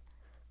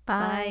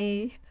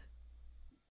 Bye. Bye.